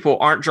most people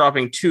aren't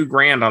dropping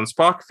 $2,000 on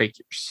Spock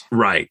figures.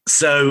 Right.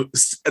 So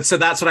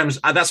that's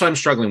what I'm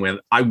struggling with.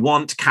 I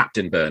want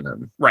Captain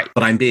Burnham. Right.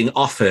 But I'm being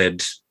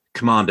offered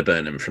Commander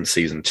Burnham from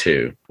season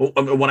 2.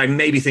 What I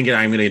may be thinking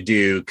I'm going to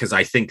do, because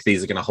I think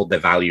these are going to hold their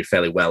value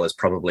fairly well, is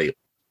probably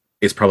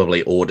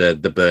order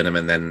the Burnham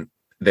and then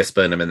this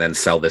Burnham and then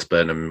sell this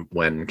Burnham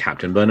when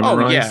Captain Burnham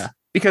arrives. Yeah,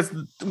 because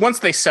once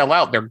they sell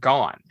out, they're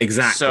gone.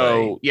 Exactly.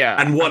 So, yeah.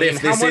 And what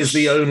if this is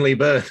the only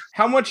Burnham?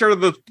 How much are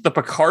the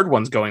Picard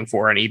ones going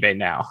for on eBay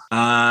now?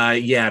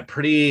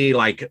 Pretty,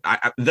 like,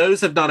 those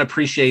have not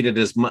appreciated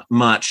as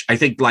much. I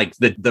think, like,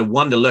 the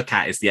one to look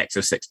at is the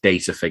Exo-6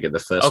 Data figure, the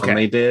first one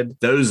they did.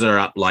 Those are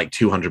up, like,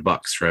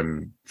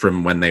 $200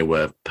 from when they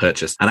were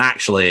purchased. And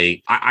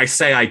actually, I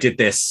say I did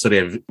this sort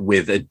of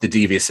with the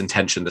devious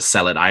intention to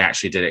sell it. I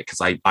actually did it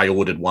because I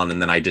ordered one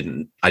and then I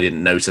didn't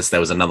notice there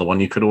was another one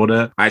you could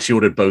order. I actually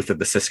ordered both of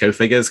the Cisco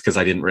figures because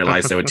I didn't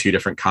realize there were 2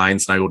 different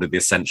kinds. And I ordered the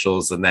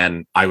Essentials, and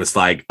then I was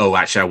like, oh,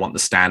 actually I want the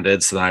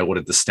Standard. So then I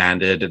ordered the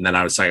Standard, and then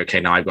I was like, okay,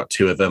 now I've got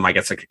 2 of them. I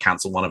guess I could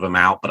cancel one of them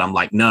out, but I'm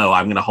like, no,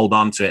 I'm going to hold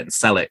on to it and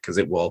sell it because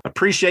it will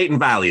appreciate in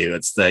value.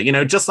 It's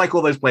just like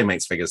all those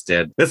Playmates figures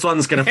did. This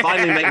one's going to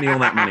finally make me all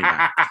that money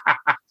back.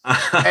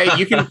 Hey,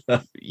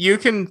 you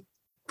can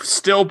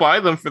still buy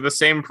them for the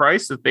same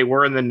price that they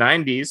were in the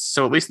 90s,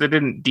 so at least they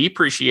didn't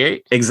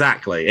depreciate.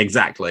 Exactly.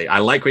 I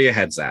like where your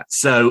head's at.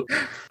 So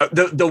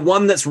the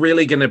one that's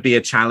really going to be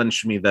a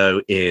challenge for me,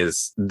 though,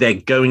 is they're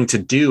going to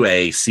do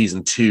a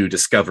season 2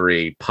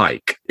 Discovery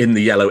Pike in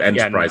the yellow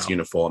Enterprise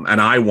uniform,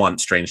 and I want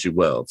Strange New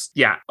Worlds.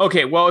 Yeah.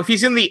 Okay, well, if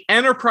he's in the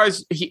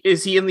Enterprise,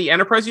 is he in the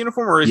Enterprise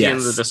uniform, or is he in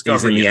the Discovery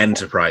he's in the uniform?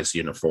 Enterprise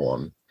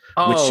uniform,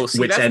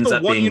 which ends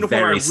up being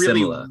very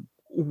similar.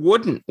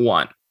 Wouldn't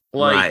want,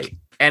 like,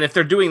 And if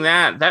they're doing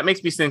that, that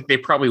makes me think they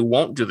probably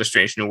won't do the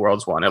Strange New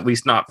Worlds one, at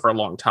least not for a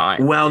long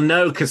time. Well,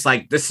 no, because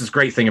like this is a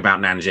great thing about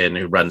Nanjin,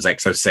 who runs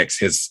Exo6.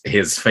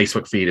 His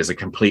Facebook feed is a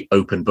complete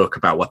open book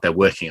about what they're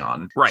working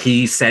on. Right.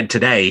 He said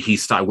today he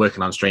started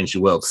working on Strange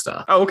New World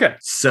stuff. Oh, okay.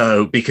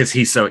 So because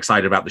he's so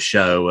excited about the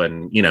show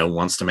and, you know,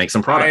 wants to make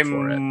some product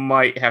for it. I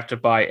might have to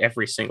buy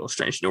every single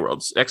Strange New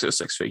Worlds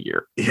Exo6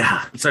 figure.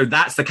 Yeah. So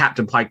that's the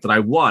Captain Pike that I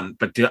want.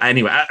 But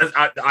anyway,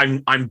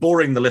 I'm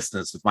boring the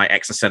listeners with my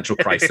existential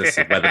crisis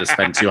of whether to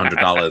spend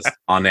 $200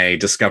 on a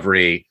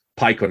Discovery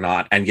Pike or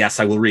not. And yes,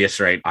 I will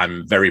reiterate,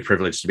 I'm very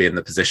privileged to be in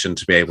the position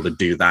to be able to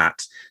do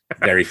that.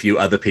 Very few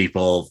other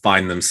people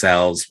find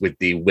themselves with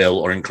the will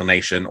or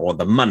inclination or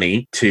the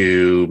money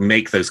to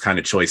make those kind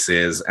of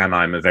choices. And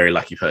I'm a very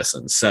lucky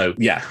person. So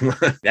yeah,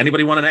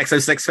 anybody want an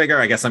Exo6 figure?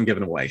 I guess I'm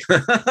giving away.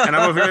 And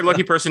I'm a very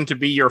lucky person to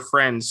be your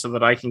friend so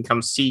that I can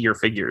come see your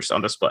figures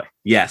on display.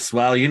 Yes.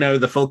 Well, you know,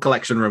 the full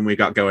collection room we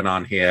got going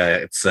on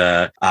here, it's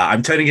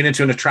I'm turning it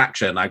into an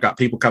attraction. I've got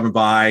people coming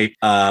by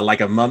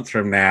like a month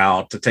from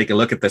now to take a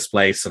look at this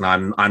place. And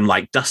I'm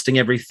like dusting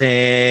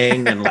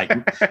everything and like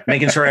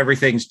making sure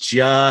everything's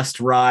just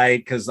right,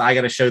 because I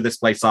got to show this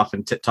place off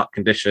in tip-top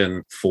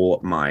condition for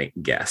my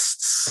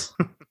guests.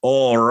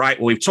 All right,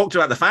 well, we've talked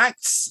about the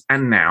facts,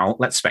 and now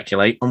let's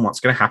speculate on what's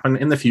going to happen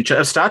in the future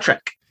of Star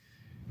Trek.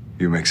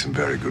 You make some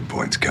very good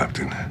points,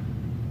 Captain.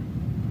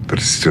 But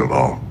it's still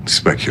all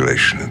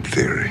speculation and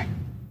theory.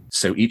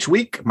 So each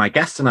week, my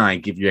guest and I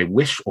give you a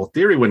wish or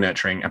theory we're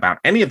nurturing about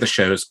any of the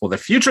shows or the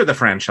future of the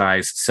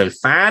franchise. So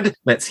Thad,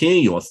 let's hear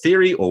your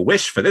theory or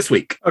wish for this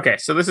week. Okay,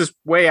 so this is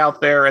way out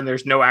there and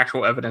there's no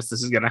actual evidence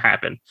this is going to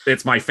happen.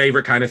 It's my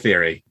favorite kind of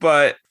theory.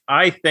 But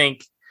I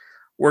think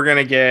we're going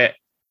to get...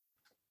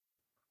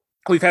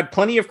 We've had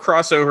plenty of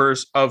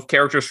crossovers of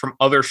characters from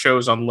other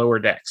shows on Lower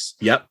Decks.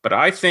 Yep. But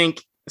I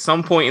think at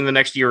some point in the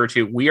next year or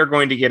two, we are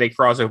going to get a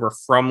crossover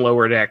from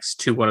Lower Decks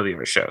to one of the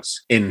other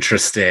shows.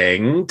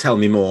 Interesting. Tell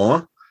me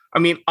more. I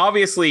mean,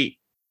 obviously,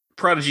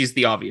 Prodigy is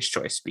the obvious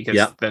choice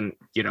because then,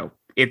 you know,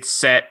 it's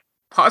set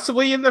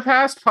possibly in the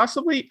past,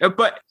 possibly.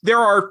 But there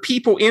are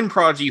people in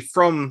Prodigy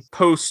from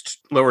post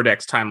Lower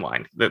Decks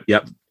timeline.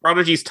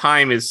 Prodigy's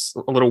time is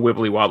a little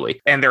wibbly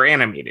wobbly and they're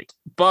animated.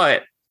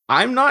 But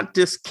I'm not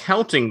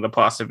discounting the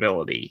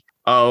possibility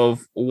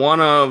of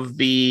one of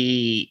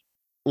the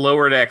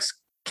Lower Decks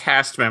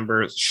cast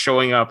members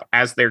showing up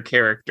as their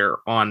character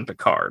on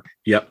Picard.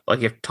 Yep.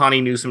 Like if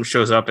Tawny Newsome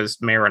shows up as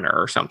Mariner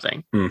or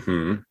something.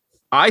 Mm-hmm.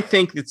 I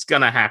think it's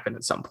going to happen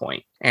at some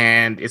point,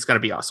 and it's going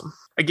to be awesome.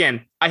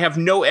 Again, I have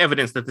no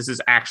evidence that this is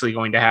actually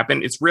going to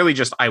happen. It's really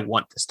just I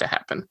want this to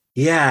happen.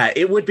 Yeah,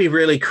 it would be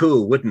really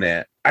cool, wouldn't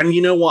it? And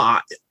you know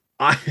what?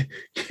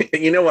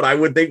 You know what I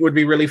would think would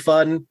be really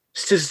fun?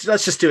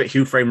 Let's just do it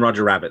Hugh Frame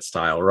Roger Rabbit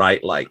style,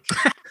 right? Like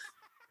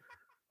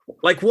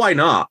why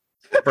not?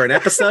 For an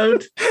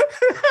episode?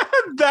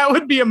 That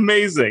would be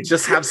amazing.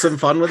 Just have some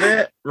fun with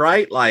it,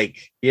 right?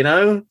 Like, you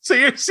know? So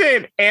you're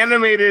saying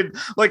animated,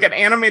 like an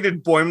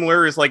animated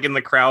Boimler is like in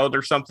the crowd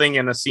or something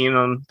in a scene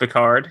on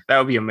Picard? That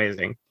would be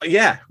amazing.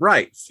 Yeah,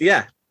 right.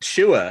 Yeah,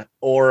 sure.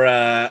 Or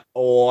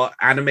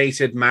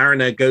animated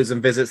Mariner goes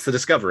and visits the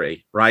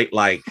Discovery, right?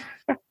 Like...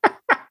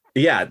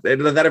 Yeah,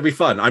 that'd be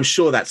fun. I'm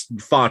sure that's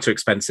far too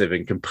expensive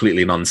and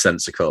completely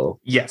nonsensical.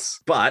 Yes.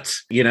 But,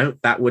 you know,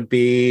 that would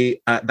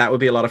be a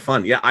lot of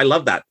fun. Yeah, I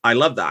love that. I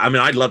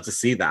mean, I'd love to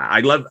see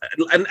that.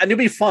 And it'd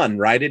be fun,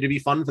 right? It'd be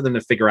fun for them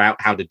to figure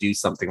out how to do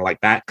something like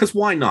that. Because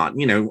why not?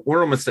 You know, we're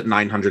almost at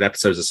 900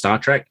 episodes of Star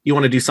Trek. You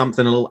want to do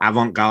something a little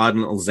avant-garde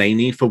and a little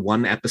zany for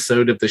one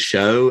episode of the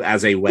show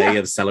as a way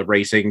of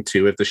celebrating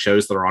two of the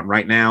shows that are on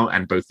right now,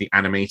 and both the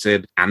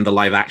animated and the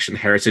live action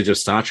heritage of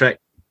Star Trek.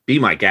 Be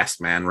my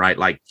guest, man, right?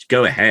 Like,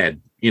 go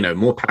ahead. You know,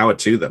 more power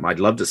to them. I'd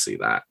love to see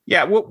that.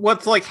 Yeah,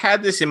 what's like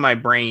had this in my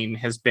brain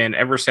has been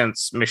ever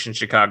since Mission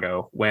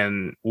Chicago,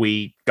 when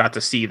we got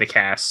to see the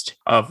cast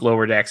of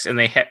Lower Decks and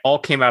they all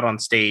came out on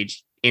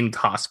stage in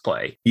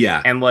cosplay.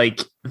 Yeah. And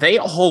like, they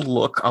all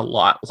look a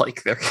lot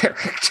like their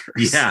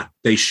characters. Yeah,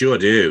 they sure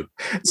do.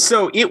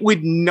 So it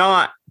would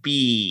not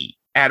be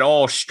at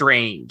all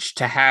strange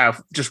to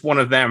have just one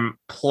of them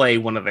play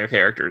one of their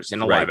characters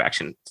in a live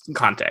action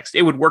context.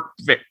 It would work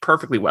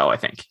perfectly well, I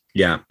think.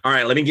 Yeah. All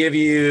right. Let me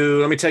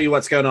tell you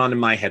what's going on in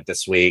my head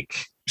this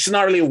week. It's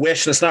not really a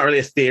wish. It's not really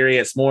a theory.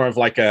 It's more of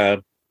like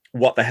a,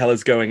 what the hell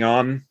is going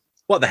on?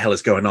 What the hell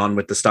is going on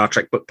with the Star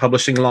Trek book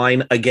publishing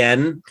line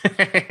again?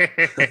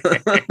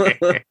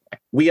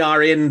 We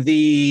are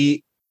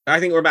I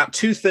think we're about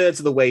 2/3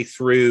 of the way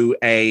through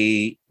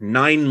a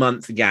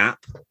 9-month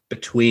gap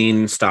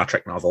between Star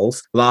Trek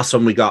novels. The last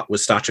one we got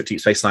was Star Trek Deep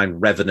Space Nine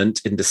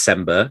Revenant in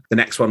December. The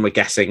next one we're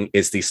guessing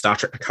is the Star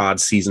Trek Picard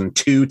Season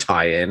 2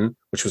 tie-in,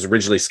 which was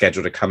originally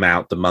scheduled to come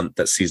out the month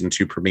that Season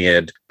 2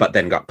 premiered, but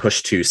then got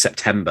pushed to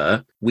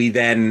September. We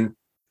then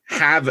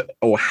had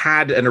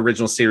an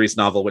original series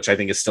novel, which I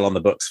think is still on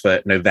the books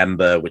for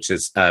November, which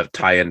is a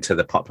tie-in to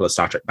the popular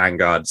Star Trek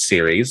Vanguard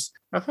series.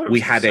 I thought it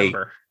was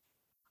December.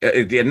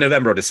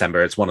 November or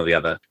December, it's one or the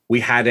other. We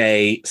had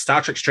a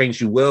Star Trek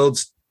Strange New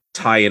Worlds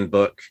tie-in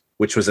book,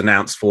 which was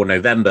announced for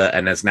November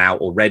and has now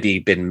already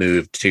been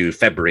moved to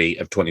February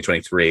of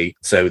 2023.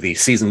 So the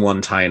season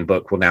 1 tie-in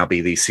book will now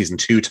be the season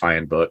 2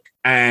 tie-in book.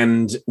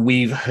 And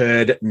we've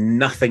heard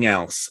nothing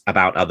else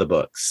about other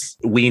books.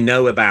 We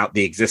know about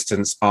the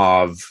existence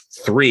of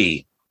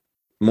 3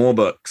 more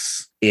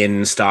books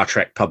in Star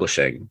Trek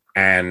publishing,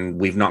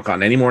 and we've not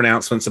gotten any more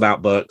announcements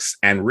about books.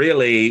 And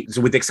really,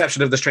 with the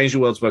exception of the Strange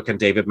New Worlds book and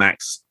David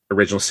Mack's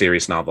original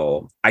series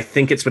novel, I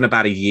think it's been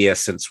about a year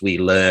since we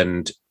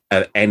learned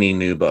any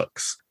new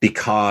books,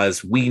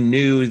 because we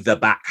knew the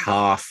back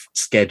half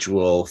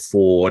schedule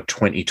for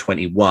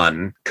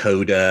 2021,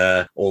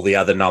 Coda, all the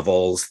other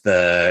novels,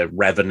 The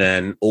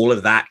Revenant, all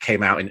of that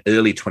came out in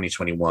early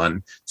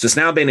 2021. So it's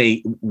now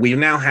been we've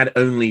now had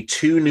only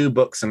 2 new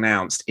books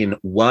announced in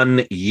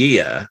 1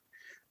 year.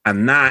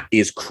 And that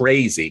is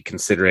crazy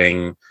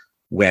considering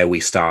where we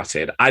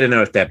started. I don't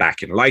know if they're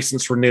back in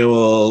license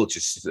renewal,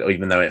 just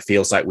even though it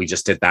feels like we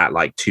just did that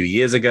like 2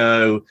 years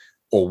ago,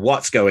 or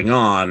what's going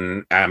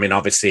on. I mean,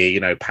 obviously,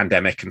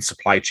 pandemic and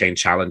supply chain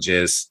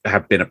challenges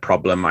have been a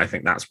problem. I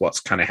think that's what's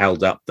kind of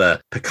held up the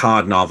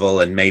Picard novel,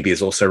 and maybe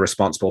is also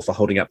responsible for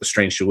holding up the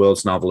Strange New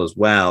Worlds novel as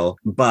well.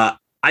 But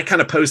I kind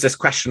of posed this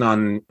question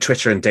on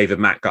Twitter, and David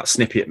Mack got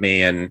snippy at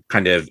me and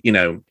kind of,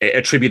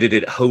 attributed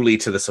it wholly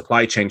to the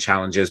supply chain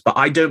challenges. But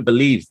I don't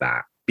believe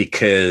that,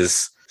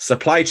 because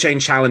supply chain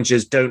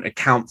challenges don't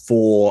account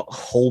for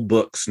whole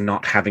books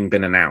not having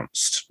been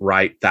announced,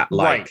 right?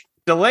 Right.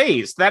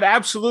 Delays. That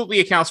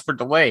absolutely accounts for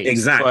delays.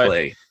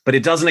 Exactly. But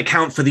it doesn't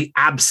account for the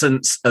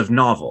absence of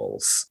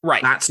novels.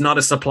 Right. That's not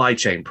a supply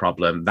chain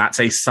problem. That's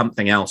a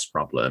something else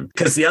problem.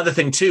 Because the other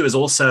thing, too, is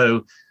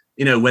also,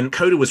 when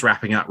Coda was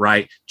wrapping up,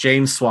 right,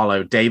 James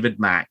Swallow, David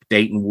Mack,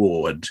 Dayton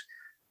Ward,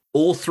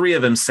 all 3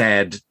 of them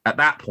said at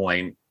that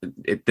point,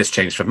 this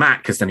changed for Matt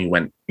because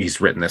then he's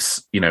written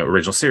this,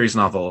 original series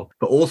novel,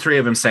 but all 3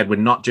 of them said, we're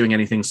not doing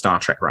anything Star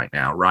Trek right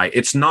now, right?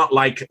 It's not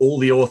like all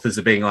the authors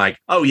are being like,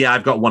 oh yeah,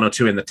 I've got 1 or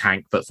 2 in the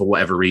tank, but for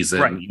whatever reason,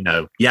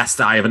 right. Yes,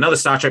 I have another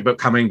Star Trek book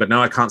coming, but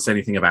no, I can't say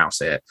anything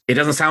about it. It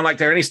doesn't sound like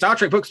there are any Star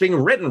Trek books being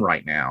written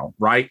right now,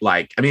 right?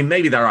 Like, I mean,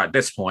 maybe there are at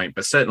this point,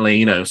 but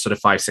certainly, sort of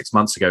 5-6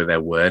 months ago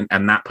there weren't,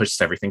 and that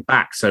pushes everything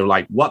back. So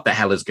like, what the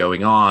hell is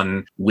going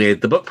on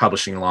with the book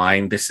publishing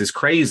line? This is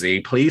crazy.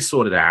 Please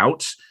sort it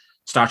out.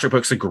 Star Trek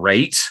books are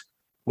great.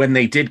 When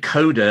they did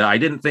Coda, I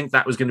didn't think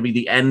that was going to be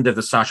the end of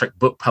the Star Trek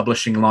book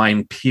publishing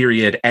line,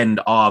 period, end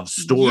of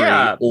story.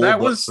 Yeah, that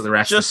was for the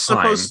rest just of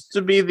the time. Supposed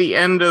to be the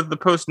end of the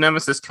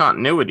post-Nemesis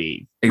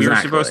continuity. Exactly. We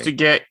were supposed to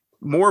get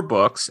more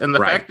books, and the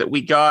fact that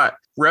we got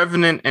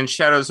Revenant and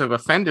Shadows of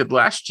Offended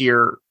last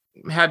year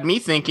had me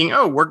thinking,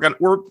 oh, we're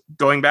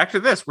going back to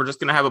this. We're just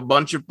going to have a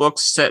bunch of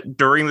books set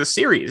during the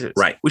series.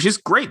 Right. Which is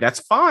great.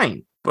 That's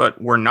fine.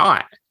 But we're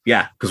not.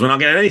 Yeah, because we're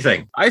not getting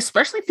anything. I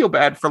especially feel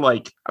bad for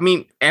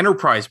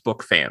Enterprise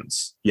book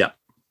fans. Yeah.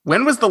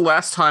 When was the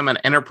last time an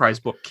Enterprise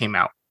book came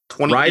out?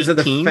 2018? Rise of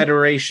the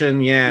Federation,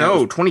 yeah.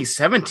 No,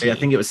 2017. I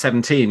think it was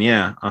 17,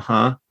 yeah.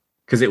 Uh-huh.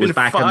 Because it was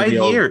back under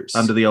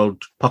the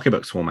old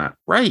pocketbooks format.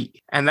 Right.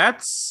 And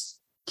that's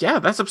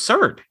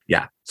absurd.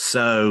 Yeah.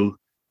 So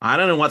I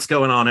don't know what's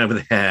going on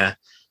over there,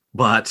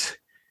 but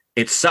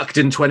it sucked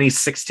in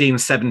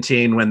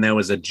 2016-17 when there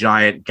was a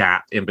giant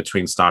gap in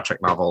between Star Trek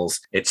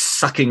novels. It's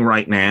sucking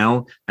right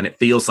now, and it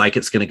feels like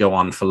it's going to go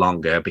on for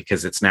longer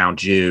because it's now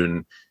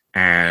June,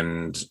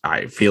 and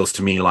it feels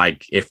to me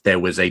like if there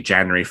was a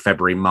January,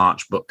 February,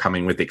 March book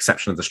coming, with the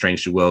exception of the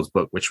Strange New Worlds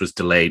book, which was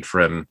delayed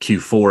from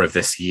Q4 of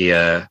this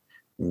year,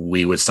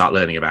 we would start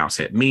learning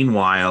about it.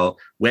 Meanwhile,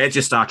 where's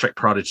your Star Trek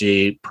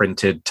Prodigy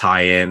printed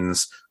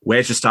tie-ins?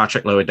 Where's your Star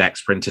Trek Lower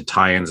Decks printed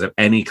tie-ins of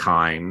any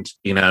kind?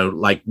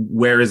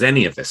 Where is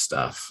any of this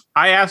stuff?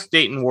 I asked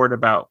Dayton Ward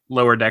about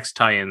Lower Decks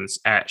tie-ins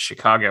at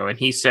Chicago, and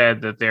he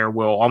said that there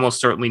will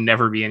almost certainly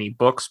never be any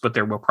books, but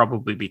there will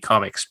probably be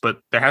comics, but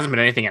there hasn't been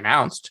anything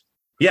announced.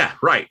 Yeah,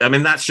 right. I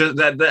mean, that's just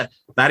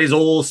that is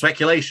all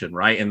speculation,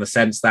 right? In the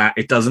sense that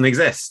it doesn't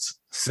exist.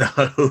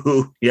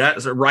 So, yeah,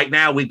 so right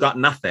now we've got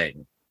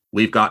nothing.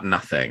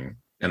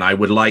 And I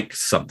would like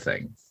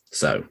something.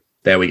 So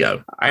there we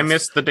go. I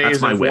miss the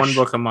days of 1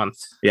 book a month.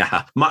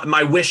 Yeah.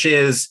 My wish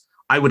is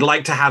I would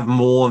like to have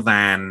more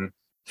than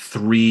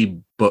 3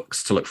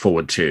 books to look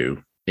forward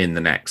to in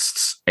the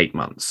next 8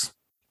 months.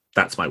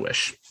 That's my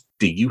wish.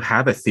 Do you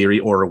have a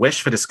theory or a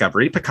wish for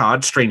Discovery,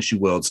 Picard, Strange New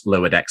Worlds,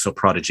 Lower Decks, or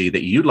Prodigy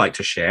that you'd like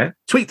to share?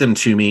 Tweet them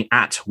to me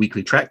at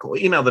Weekly Trek, or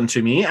email them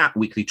to me at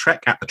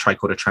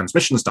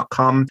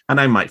weeklytrek@thetricordertransmissions.com,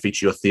 and I might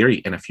feature your theory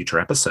in a future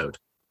episode.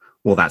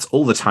 Well, that's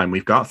all the time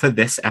we've got for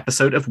this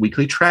episode of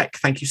Weekly Trek.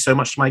 Thank you so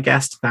much to my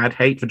guest, Thad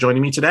Haight, for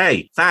joining me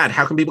today. Thad,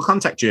 how can people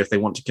contact you if they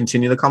want to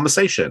continue the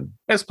conversation?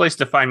 Best place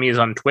to find me is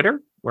on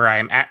Twitter, where I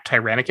am at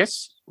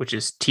Tyrannicus, which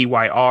is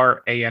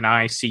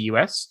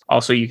TYRANICUS.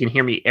 Also, you can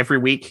hear me every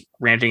week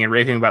ranting and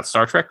raving about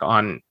Star Trek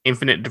on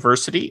Infinite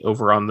Diversity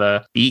over on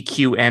the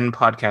BQN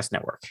Podcast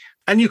Network.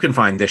 And you can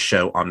find this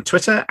show on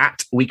Twitter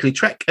at Weekly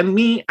Trek and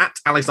me at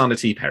Alexander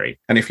T. Perry.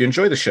 And if you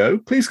enjoy the show,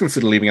 please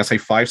consider leaving us a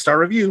 5-star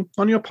review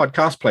on your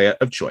podcast player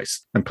of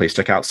choice. And please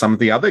check out some of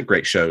the other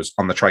great shows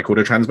on the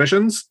Tricorder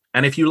Transmissions.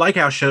 And if you like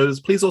our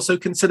shows, please also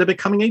consider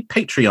becoming a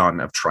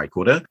Patreon of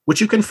Tricorder,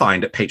 which you can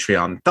find at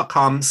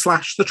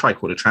patreon.com/the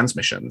Tricorder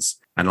Transmissions.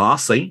 And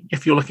lastly,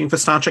 if you're looking for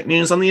Star Trek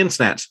news on the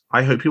internet,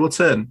 I hope you will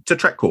turn to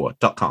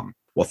trekcore.com.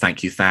 Well,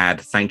 thank you,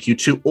 Thad. Thank you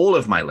to all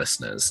of my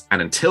listeners.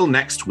 And until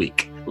next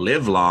week,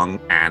 live long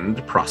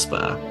and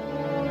prosper.